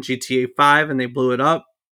they did in GTA 5 and they blew it up.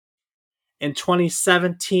 In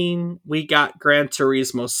 2017, we got Gran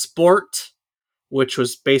Turismo Sport, which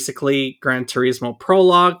was basically Gran Turismo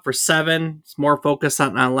Prologue for 7. It's more focused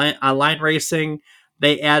on online racing.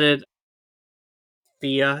 They added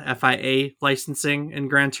FIA licensing in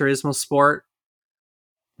Gran Turismo Sport.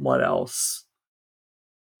 What else?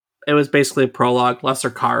 It was basically a prologue,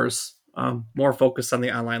 lesser cars, more focused on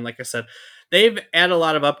the online, like I said. They've added a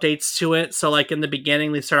lot of updates to it. So, like in the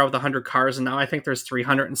beginning, they started with 100 cars, and now I think there's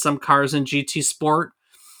 300 and some cars in GT Sport.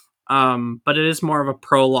 But it is more of a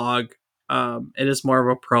prologue.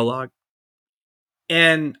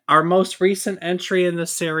 And our most recent entry in the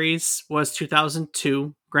series was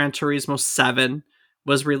 2002. Gran Turismo 7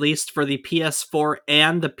 was released for the PS4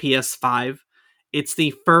 and the PS5. It's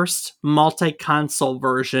the first multi-console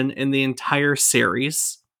version in the entire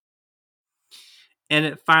series. And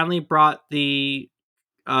it finally brought the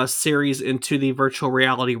series into the virtual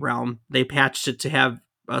reality realm. They patched it to have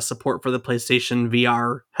support for the PlayStation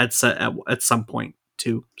VR headset at some point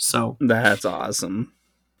too. that's awesome.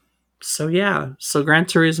 So yeah, so Gran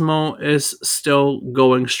Turismo is still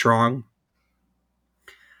going strong.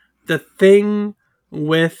 The thing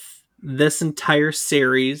with this entire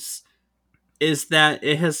series is that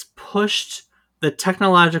it has pushed the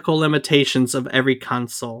technological limitations of every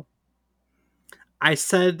console. I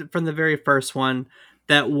said from the very first one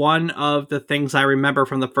that one of the things I remember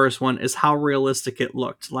from the first one is how realistic it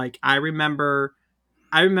looked. Like I remember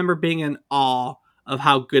being in awe of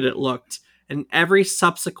how good it looked. And every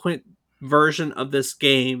subsequent version of this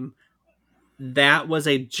game, that was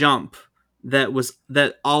a jump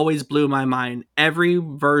that always blew my mind. Every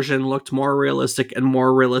version looked more realistic and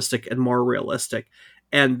more realistic and more realistic.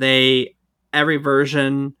 And every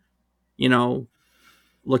version, you know,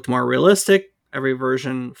 looked more realistic. Every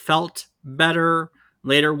version felt better.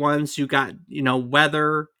 Later ones, you got,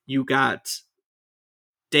 weather, you got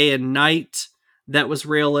day and night that was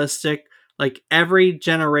realistic. Like every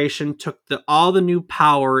generation took all the new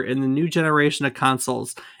power in the new generation of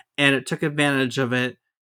consoles and it took advantage of it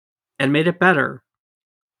and made it better.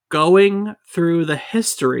 Going through the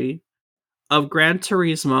history of Gran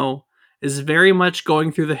Turismo is very much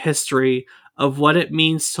going through the history of what it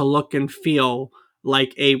means to look and feel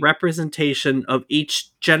like a representation of each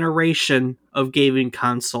generation of gaming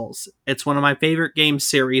consoles. It's one of my favorite game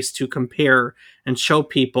series to compare and show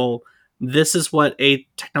people this is what a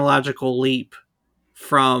technological leap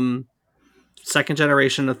from second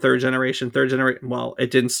generation to third generation. Well,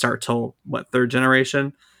 it didn't start till third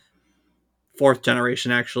generation? Fourth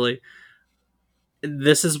generation, actually.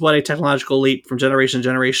 This is what a technological leap from generation to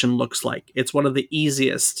generation looks like. It's one of the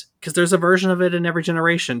easiest because there's a version of it in every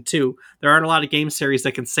generation too. There aren't a lot of game series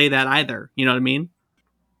that can say that either. You know what I mean?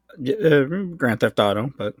 Grand Theft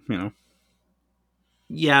Auto, but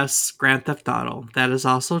Yes, Grand Theft Auto. That is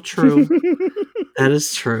also true. That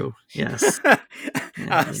is true. Yes.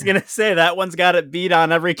 I was gonna say that one's got it beat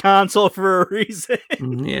on every console for a reason.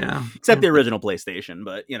 Yeah. Except the original PlayStation,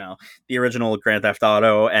 but the original Grand Theft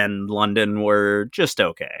Auto and London were just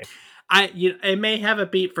okay. It may have a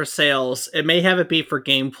beat for sales, it may have a beat for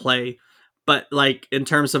gameplay, but like in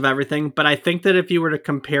terms of everything. But I think that if you were to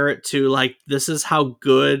compare it to like this is how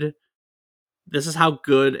good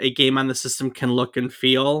a game on the system can look and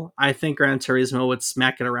feel, I think Gran Turismo would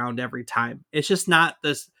smack it around every time. It's just not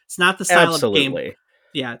this. It's not the style of game. Absolutely.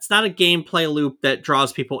 Yeah, it's not a gameplay loop that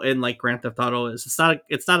draws people in like Grand Theft Auto is.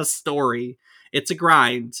 It's not a story. It's a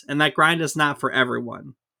grind, and that grind is not for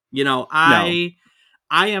everyone. No.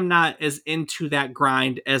 I am not as into that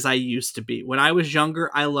grind as I used to be. When I was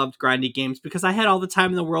younger, I loved grindy games because I had all the time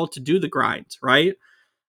in the world to do the grind, right?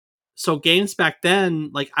 So games back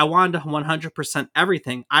then, like I wanted to 100%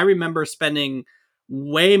 everything. I remember spending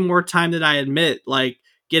way more time than I admit, like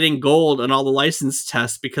getting gold on all the license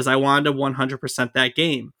tests because I wanted to 100% that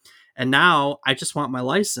game. And now I just want my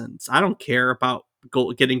license. I don't care about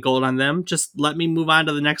getting gold on them. Just let me move on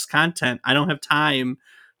to the next content. I don't have time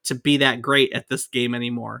to be that great at this game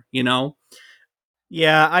anymore, you know?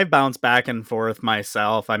 Yeah, I bounce back and forth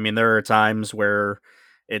myself. I mean, there are times where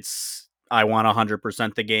it's I want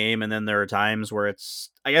 100% the game, and then there are times where it's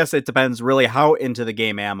I guess it depends really how into the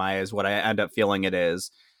game am I is what I end up feeling it is.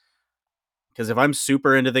 Because if I'm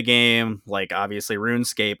super into the game, like obviously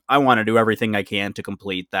RuneScape, I want to do everything I can to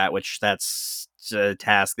complete that, which that's a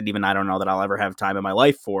task that even I don't know that I'll ever have time in my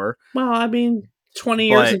life for. Well, I mean, 20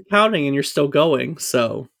 years But and counting and you're still going,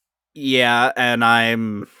 so yeah, and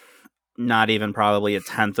I'm not even probably a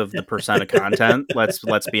tenth of the percent of content.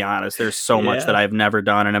 Let's be honest. There's so much that yeah. I've never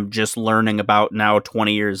done and I'm just learning about now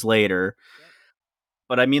 20 years later.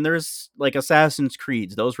 But I mean, there's like Assassin's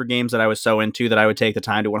Creeds. Those were games that I was so into that I would take the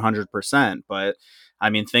time to 100%. But I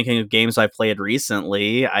mean, thinking of games I've played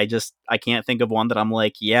recently, I can't think of one that I'm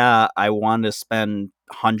like, yeah, I want to spend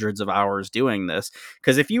hundreds of hours doing this.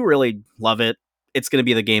 Because if you really love it, it's going to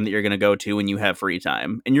be the game that you're going to go to when you have free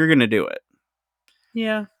time, and you're going to do it.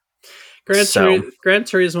 Yeah. So Gran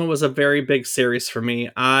Turismo was a very big series for me.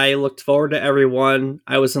 I looked forward to every one.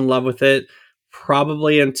 I was in love with it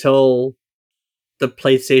probably until the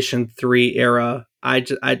PlayStation 3 era. I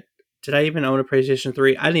did I even own a PlayStation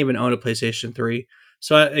 3? I didn't even own a PlayStation 3.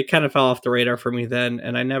 So it kind of fell off the radar for me then,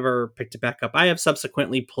 and I never picked it back up. I have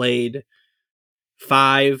subsequently played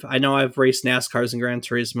 5. I know I've raced NASCARs in Gran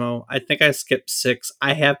Turismo. I think I skipped 6.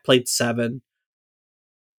 I have played 7.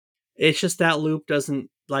 It's just that loop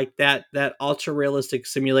doesn't like that ultra realistic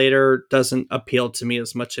simulator doesn't appeal to me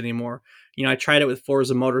as much anymore. You know, I tried it with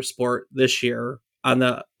Forza Motorsport this year on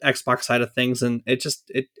the Xbox side of things, and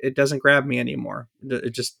it doesn't grab me anymore.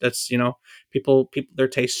 It just that's people their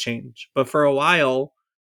tastes change. But for a while,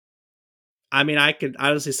 I mean, I could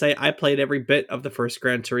honestly say I played every bit of the first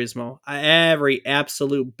Gran Turismo, every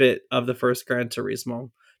absolute bit of the first Gran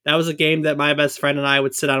Turismo. That was a game that my best friend and I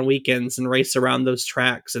would sit on weekends and race around those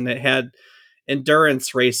tracks, and it had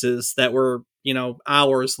endurance races that were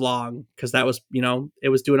hours long because that was it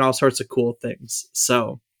was doing all sorts of cool things.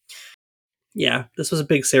 So yeah, this was a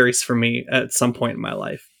big series for me at some point in my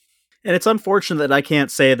life. and it's unfortunate that I can't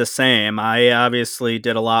say the same. I obviously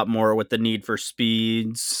did a lot more with the Need for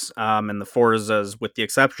Speeds and the Forzas, with the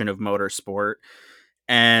exception of Motorsport.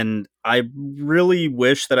 And I really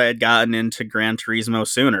wish that I had gotten into Gran Turismo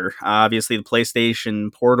sooner. Obviously, the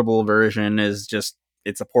PlayStation portable version is just,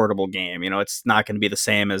 it's a portable game. It's not going to be the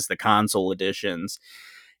same as the console editions.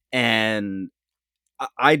 And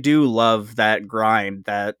I do love that grind,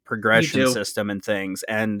 that Me progression too. system and things.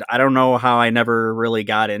 And I don't know how I never really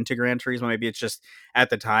got into Gran Turismo. Maybe it's just at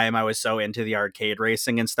the time I was so into the arcade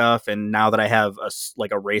racing and stuff. And now that I have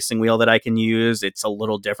like a racing wheel that I can use, it's a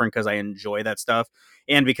little different because I enjoy that stuff.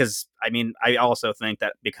 And because, I mean, I also think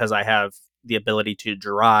that because I have the ability to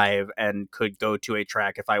drive and could go to a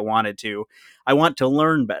track if I wanted to, I want to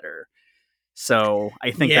learn better. So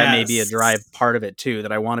I think that may be a drive Yes. part of it too,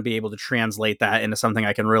 that I want to be able to translate that into something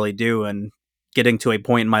I can really do. And getting to a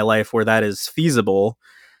point in my life where that is feasible,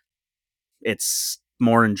 it's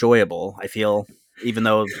more enjoyable. I feel, even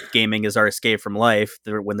though gaming is our escape from life,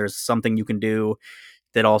 when there's something you can do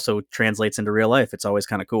that also translates into real life, it's always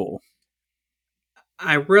kind of cool.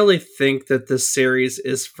 I really think that this series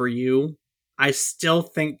is for you. I still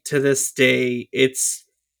think to this day it's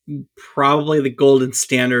probably the golden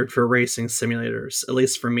standard for racing simulators, at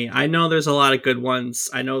least for me. I know there's a lot of good ones.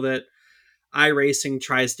 I know that iRacing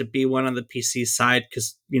tries to be one on the PC side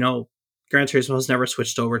because, Gran Turismo has never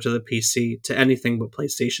switched over to the PC to anything but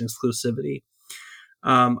PlayStation exclusivity.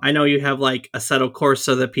 I know you have like Assetto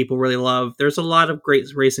Corsa that people really love. There's a lot of great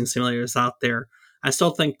racing simulators out there. I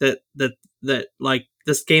still think that like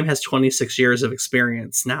this game has 26 years of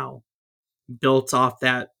experience now built off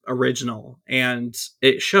that original, and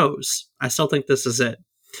it shows. I still think this is it.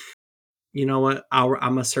 You know what? I'm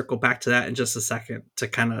gonna circle back to that in just a second to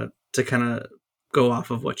kind of go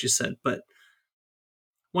off of what you said. But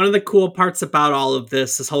one of the cool parts about all of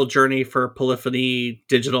this whole journey for Polyphony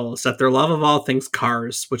Digital, is that their love of all things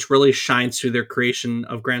cars, which really shines through their creation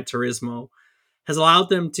of Gran Turismo, has allowed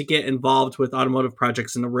them to get involved with automotive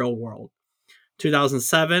projects in the real world.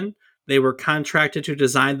 2007, they were contracted to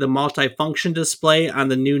design the multifunction display on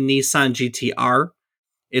the new Nissan GTR.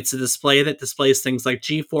 It's a display that displays things like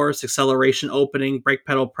G-force, acceleration, opening, brake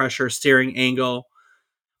pedal pressure, steering angle.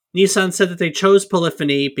 Nissan said that they chose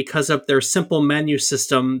Polyphony because of their simple menu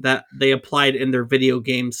system that they applied in their video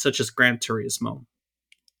games, such as Gran Turismo.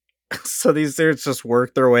 So these dudes just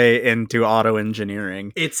work their way into auto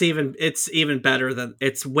engineering. It's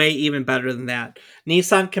way even better than that.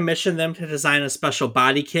 Nissan commissioned them to design a special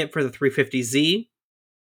body kit for the 350Z.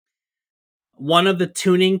 One of the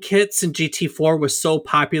tuning kits in GT4 was so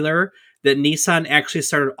popular that Nissan actually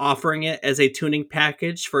started offering it as a tuning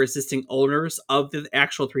package for existing owners of the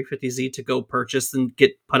actual 350Z to go purchase and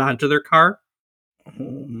get put onto their car.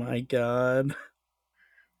 Oh my god.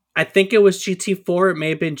 I think it was GT4, it may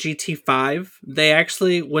have been GT5. They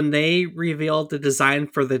actually, when they revealed the design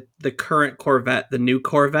for the current Corvette, the new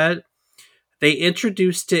Corvette, they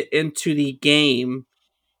introduced it into the game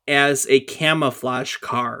as a camouflage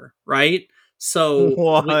car, right? So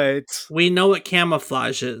What? we know what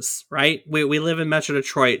camouflage is, right? We live in Metro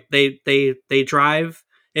Detroit. They drive.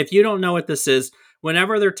 If you don't know what this is,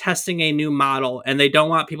 whenever they're testing a new model and they don't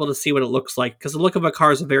want people to see what it looks like, because the look of a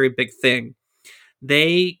car is a very big thing,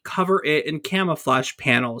 they cover it in camouflage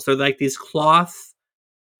panels. They're like these cloth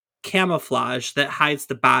camouflage that hides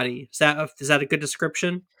the body. Is that a good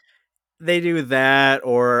description? They do that,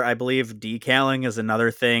 or I believe decaling is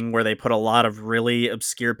another thing where they put a lot of really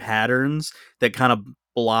obscure patterns that kind of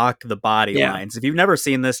block the body Yeah. lines. If you've never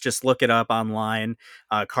seen this, just look it up online.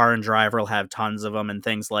 Car and Driver will have tons of them and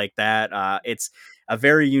things like that. It's a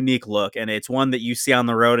very unique look, and it's one that you see on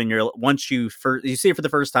the road, and once you see it for the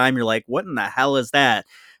first time, you're like, "What in the hell is that?"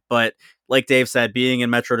 But like Dave said, being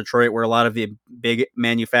in Metro Detroit, where a lot of the big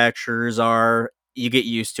manufacturers are, you get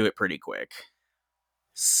used to it pretty quick.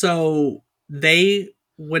 So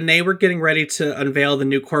when they were getting ready to unveil the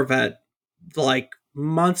new Corvette, like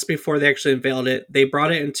months before they actually unveiled it, they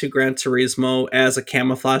brought it into Gran Turismo as a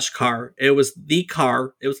camouflage car. It was the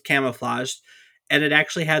car, it was camouflaged, and it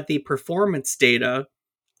actually had the performance data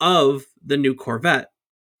of the new Corvette.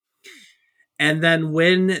 And then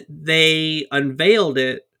when they unveiled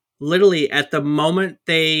it, literally at the moment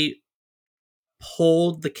they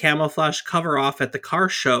pulled the camouflage cover off at the car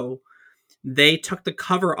show, they took the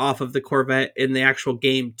cover off of the Corvette in the actual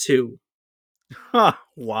game too. Huh,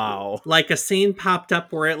 wow. Like a scene popped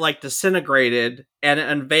up where it like disintegrated and it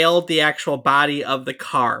unveiled the actual body of the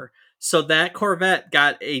car. So that Corvette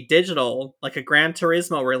got a digital, like a Gran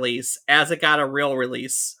Turismo release, as it got a real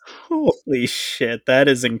release. Holy shit, that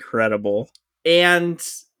is incredible. And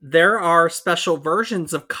there are special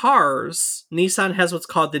versions of cars. Nissan has what's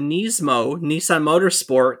called the Nismo, Nissan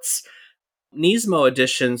Motorsports Nismo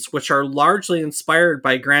editions, which are largely inspired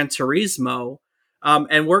by Gran Turismo.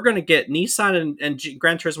 And we're going to get Nissan and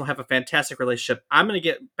Gran Turismo have a fantastic relationship. I'm going to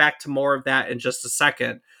get back to more of that in just a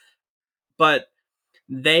second. But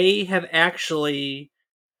they have actually,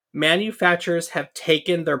 manufacturers have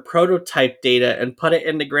taken their prototype data and put it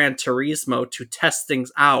into Gran Turismo to test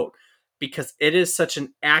things out because it is such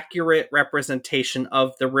an accurate representation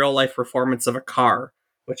of the real life performance of a car,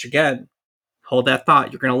 which again, hold that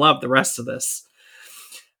thought. You're going to love the rest of this.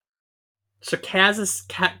 So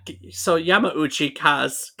so Yamauchi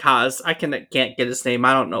Kaz can't get his name.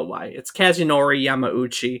 I don't know why. It's Kazunori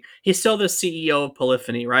Yamauchi. He's still the CEO of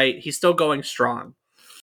Polyphony, right? He's still going strong.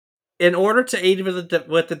 In order to aid with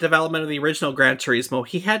the development of the original Gran Turismo,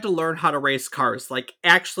 he had to learn how to race cars, like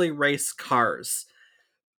actually race cars.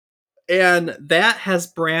 And that has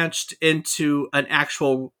branched into an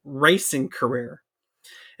actual racing career.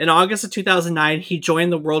 In August of 2009, he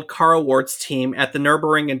joined the World Car Awards team at the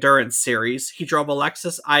Nürburgring Endurance Series. He drove a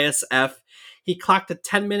Lexus ISF. He clocked a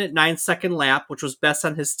 10-minute 9-second lap, which was best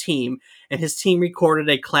on his team, and his team recorded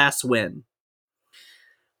a class win.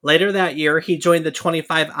 Later that year, he joined the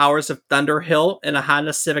 25 Hours of Thunderhill in a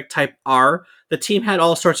Honda Civic Type R. The team had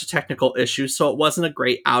all sorts of technical issues, so it wasn't a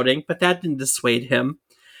great outing, but that didn't dissuade him.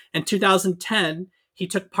 In 2010, he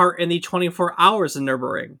took part in the 24 Hours of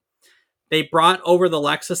Nürburgring. They brought over the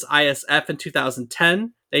Lexus ISF in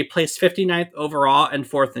 2010. They placed 59th overall and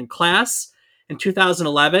 4th in class. In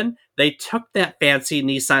 2011, they took that fancy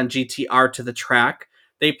Nissan GT-R to the track.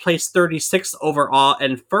 They placed 36th overall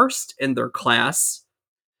and 1st in their class.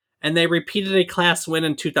 And they repeated a class win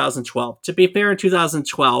in 2012. To be fair, in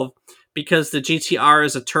 2012, because the GT-R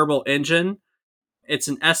is a turbo engine, it's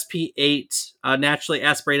an SP8, naturally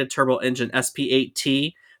aspirated turbo engine,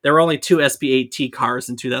 SP8T. There were only two SP8T cars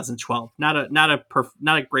in 2012. Not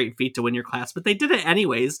a great feat to win your class, but they did it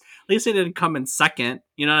anyways. At least they didn't come in second.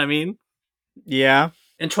 You know what I mean? Yeah.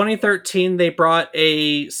 In 2013, they brought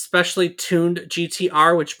a specially tuned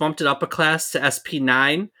GTR, which bumped it up a class to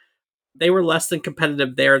SP9. They were less than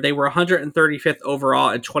competitive there. They were 135th overall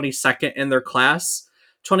and 22nd in their class.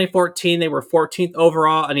 2014, they were 14th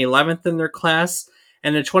overall and 11th in their class.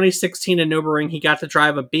 And in 2016 in Nürburgring, he got to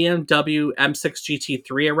drive a BMW M6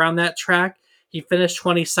 GT3 around that track. He finished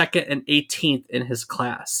 22nd and 18th in his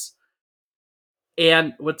class.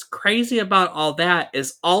 And what's crazy about all that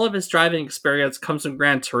is all of his driving experience comes from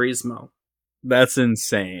Gran Turismo. That's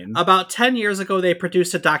insane. About 10 years ago, they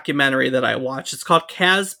produced a documentary that I watched. It's called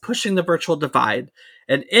Kaz Pushing the Virtual Divide.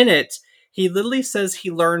 And in it, he literally says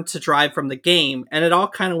he learned to drive from the game, and it all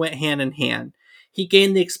kind of went hand in hand. He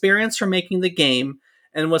gained the experience from making the game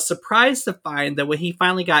and was surprised to find that when he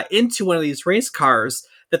finally got into one of these race cars,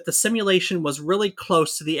 that the simulation was really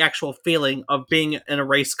close to the actual feeling of being in a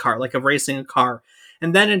race car, like of racing a car.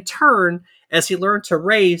 And then in turn, as he learned to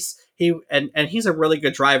race, and he's a really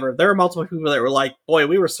good driver. There are multiple people that were like, boy,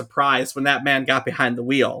 we were surprised when that man got behind the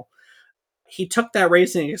wheel. He took that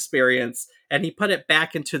racing experience and he put it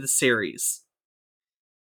back into the series.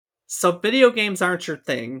 So video games aren't your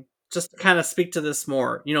thing. Just to kind of speak to this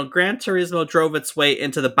more, Gran Turismo drove its way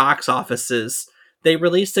into the box offices. They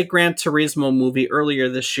released a Gran Turismo movie earlier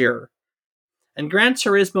this year. And Gran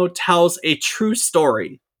Turismo tells a true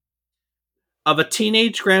story of a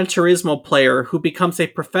teenage Gran Turismo player who becomes a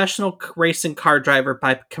professional racing car driver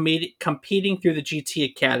by competing through the GT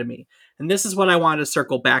Academy. And this is what I wanted to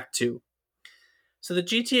circle back to. So, the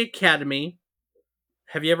GT Academy,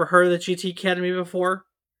 have you ever heard of the GT Academy before?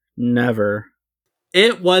 Never.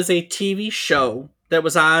 It was a TV show that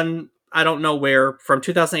was on, I don't know where, from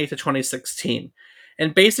 2008 to 2016.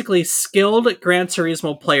 And basically, skilled Gran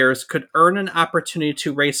Turismo players could earn an opportunity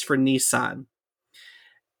to race for Nissan.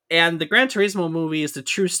 And the Gran Turismo movie is the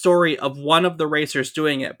true story of one of the racers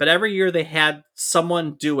doing it. But every year they had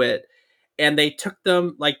someone do it. And they took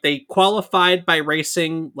them, like, they qualified by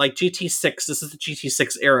racing, like, GT6. This is the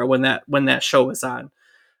GT6 era when that show was on.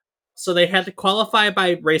 So they had to qualify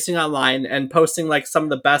by racing online and posting, like, some of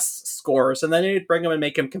the best scores. And then they'd bring them and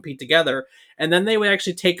make them compete together. And then they would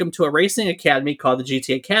actually take them to a racing academy called the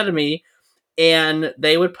GT Academy, and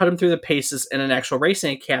they would put them through the paces in an actual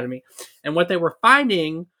racing academy. And what they were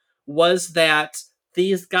finding was that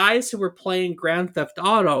these guys who were playing Gran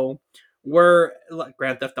Turismo,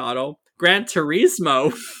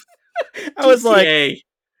 I was like,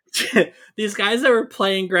 GTA. These guys that were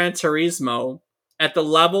playing Gran Turismo at the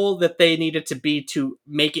level that they needed to be to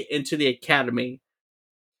make it into the academy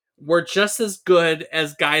were just as good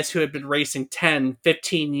as guys who had been racing 10,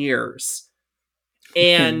 15 years.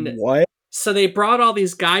 And what? so they brought all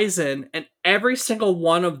these guys in, and every single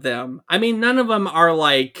one of them, I mean, none of them are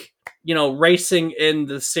like, racing in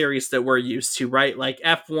the series that we're used to, right? Like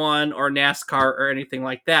F1 or NASCAR or anything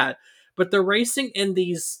like that. But they're racing in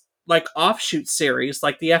these like offshoot series,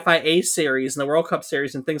 like the FIA series and the World Cup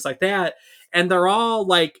series and things like that. And they're all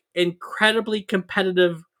like incredibly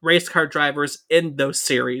competitive race car drivers in those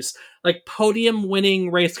series, like podium winning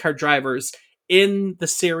race car drivers in the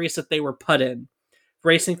series that they were put in,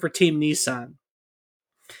 racing for Team Nissan.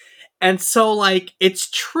 And so, like, it's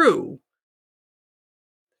true.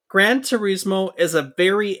 Gran Turismo is a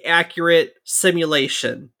very accurate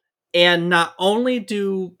simulation. And not only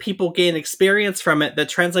do people gain experience from it that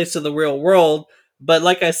translates to the real world, but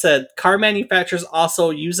like I said, car manufacturers also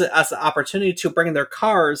use it as an opportunity to bring their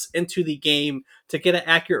cars into the game to get an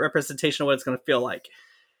accurate representation of what it's going to feel like.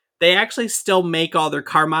 They actually still make all their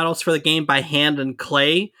car models for the game by hand and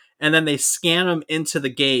clay, and then they scan them into the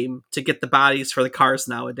game to get the bodies for the cars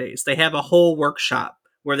nowadays. They have a whole workshop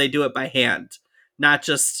where they do it by hand, not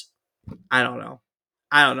just, I don't know.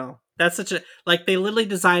 I don't know. That's such a, like, they literally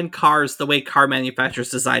design cars the way car manufacturers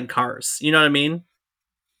design cars. You know what I mean?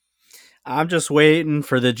 I'm just waiting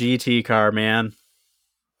for the GT car, man.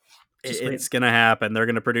 Just wait. It's gonna happen. They're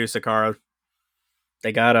gonna produce a car.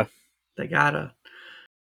 They gotta. They gotta.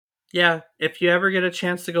 Yeah, if you ever get a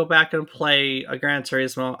chance to go back and play a Gran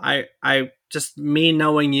Turismo, I just, me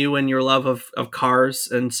knowing you and your love of cars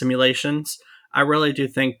and simulations, I really do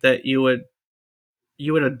think that you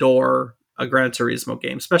would adore a Gran Turismo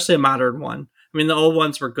game, especially a modern one. I mean, the old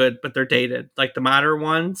ones were good, but they're dated. Like the modern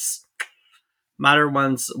ones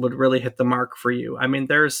would really hit the mark for you. I mean,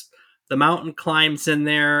 there's the mountain climbs in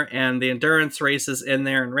there, and the endurance races in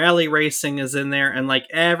there, and rally racing is in there, and like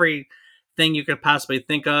everything you could possibly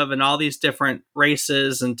think of, and all these different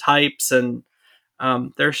races and types, and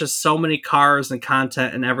there's just so many cars and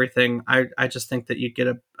content and everything. I just think that you get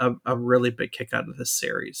a really big kick out of this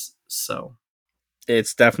series. So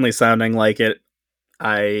It's definitely sounding like it.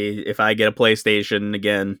 If I get a PlayStation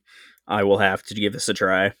again, I will have to give this a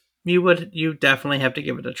try. you definitely have to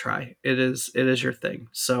give it a try. It is your thing.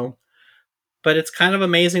 So, but it's kind of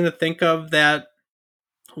amazing to think of that,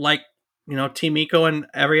 like, Team Eco and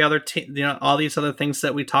every other team, all these other things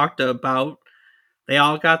that we talked about, they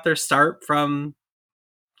all got their start from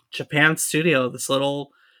Japan Studio. This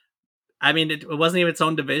little, I mean, it wasn't even its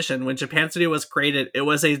own division when Japan Studio was created. It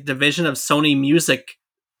was a division of Sony Music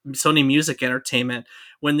Sony Music Entertainment.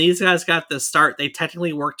 When these guys got the start, they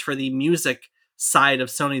technically worked for the music side of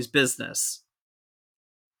Sony's business.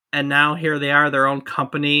 And now here they are, their own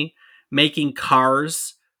company, making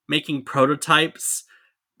cars, making prototypes.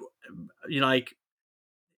 Like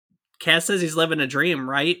Kaz says he's living a dream,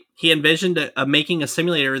 right? He envisioned making a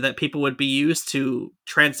simulator that people would be used to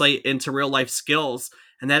translate into real life skills,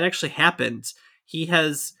 and that actually happened. He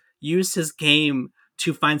has used his game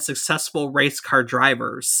to find successful race car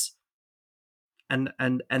drivers, and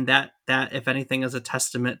that if anything is a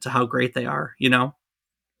testament to how great they are.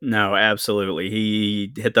 No, absolutely.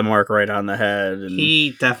 He hit the mark right on the head and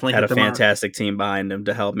He definitely had hit a the mark. fantastic team behind him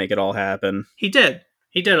to help make it all happen. He did.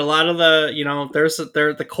 He did a lot of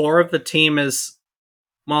the core of the team is,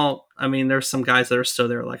 well, I mean, there's some guys that are still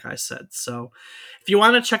there, like I said. So if you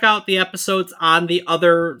want to check out the episodes on the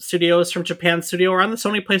other studios from Japan Studio or on the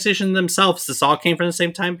Sony PlayStation themselves, this all came from the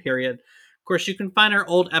same time period. Of course, you can find our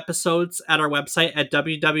old episodes at our website at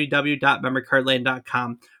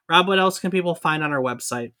www.memorycardlane.com. Rob, what else can people find on our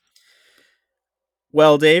website?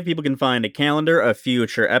 Well, Dave, people can find a calendar of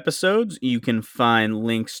future episodes. You can find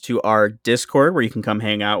links to our Discord where you can come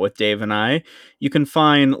hang out with Dave and I. You can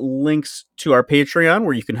find links to our Patreon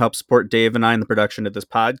where you can help support Dave and I in the production of this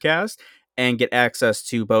podcast and get access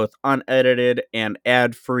to both unedited and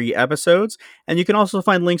ad-free episodes. And you can also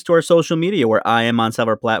find links to our social media where I am on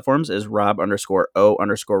several platforms as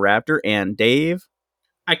Rob_O_Raptor and Dave.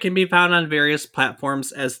 I can be found on various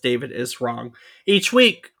platforms as David is wrong. Each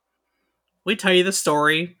week, we tell you the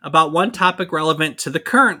story about one topic relevant to the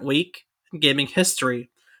current week in gaming history.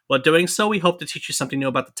 While doing so, we hope to teach you something new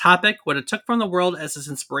about the topic, what it took from the world as its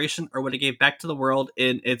inspiration, or what it gave back to the world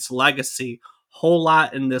in its legacy. Whole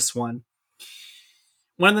lot in this one.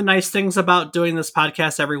 One of the nice things about doing this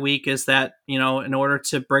podcast every week is that, in order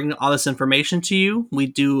to bring all this information to you, we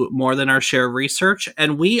do more than our share of research,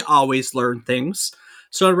 and we always learn things.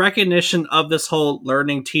 So, in recognition of this whole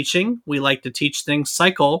learning teaching, we like to teach things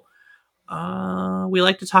cycle. We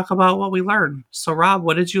like to talk about what we learn. So, Rob,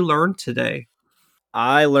 what did you learn today?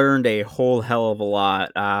 I learned a whole hell of a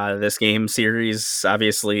lot. This game series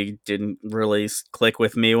obviously didn't really click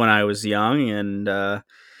with me when I was young, and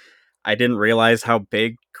I didn't realize how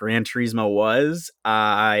big Gran Turismo was.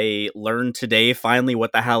 I learned today finally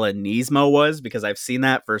what the hell a Nismo was because I've seen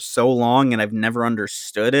that for so long and I've never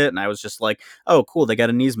understood it. And I was just like, oh, cool, they got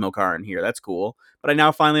a Nismo car in here. That's cool. But I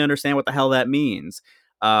now finally understand what the hell that means.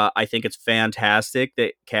 I think it's fantastic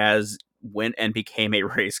that Kaz went and became a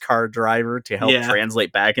race car driver to help Yeah,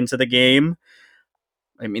 translate back into the game.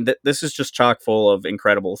 I mean, this is just chock full of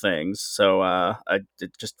incredible things. So,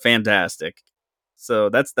 just fantastic. So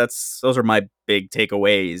that's those are my big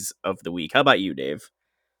takeaways of the week. How about you, Dave?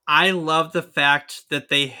 I love the fact that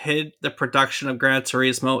they hid the production of Gran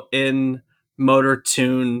Turismo in Motor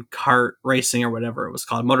Tune Kart Racing or whatever it was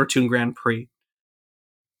called, Motor Tune Grand Prix.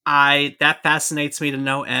 That fascinates me to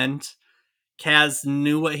no end. Kaz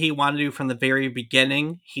knew what he wanted to do from the very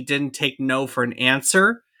beginning. He didn't take no for an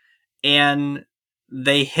answer, and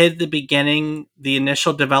they hid the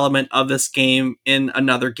initial development of this game in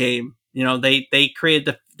another game.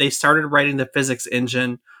 They started writing the physics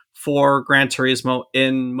engine for Gran Turismo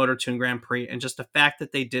in Motor Tune Grand Prix, and just the fact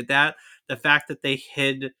that they did that, the fact that they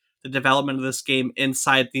hid the development of this game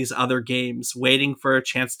inside these other games, waiting for a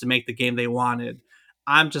chance to make the game they wanted.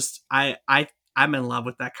 I'm in love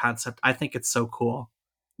with that concept. I think it's so cool.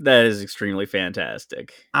 That is extremely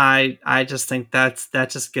fantastic. I just think that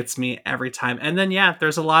just gets me every time. And then yeah,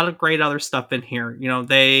 there's a lot of great other stuff in here.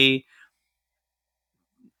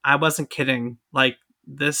 I wasn't kidding. Like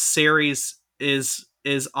this series is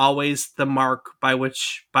always the mark by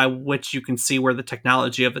which you can see where the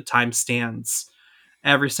technology of the time stands.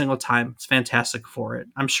 Every single time. It's fantastic for it.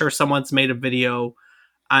 I'm sure someone's made a video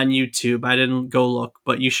on YouTube. I didn't go look,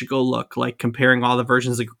 but you should go look, like comparing all the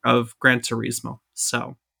versions of Gran Turismo.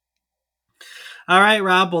 So all right,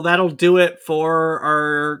 Rob. Well, that'll do it for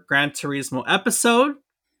our Gran Turismo episode.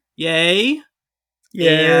 Yay!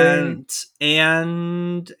 Yay.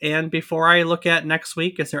 And before I look at next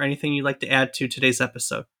week, is there anything you'd like to add to today's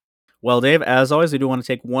episode? Well, Dave, as always, we do want to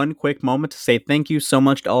take one quick moment to say thank you so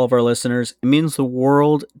much to all of our listeners. It means the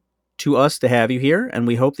world to us to have you here, and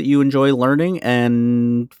we hope that you enjoy learning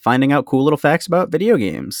and finding out cool little facts about video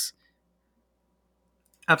games.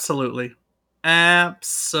 Absolutely.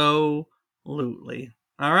 Absolutely.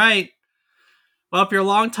 All right. Well, if you're a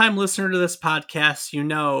longtime listener to this podcast, you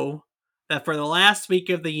know that for the last week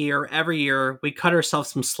of the year, every year, we cut ourselves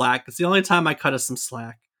some slack. It's the only time I cut us some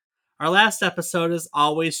slack. Our last episode is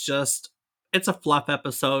always it's a fluff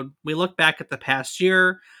episode. We look back at the past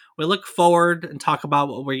year. We look forward and talk about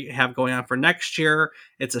what we have going on for next year.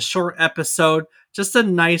 It's a short episode, just a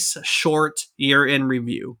nice short year in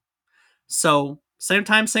review. So, same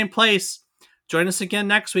time, same place. Join us again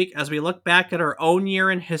next week as we look back at our own year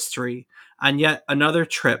in history on yet another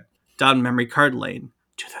trip down memory card lane.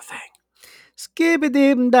 Do the thing. Skibby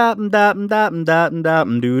dip dap dap dap dap dap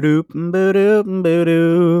doo doo doo doo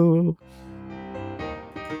doo.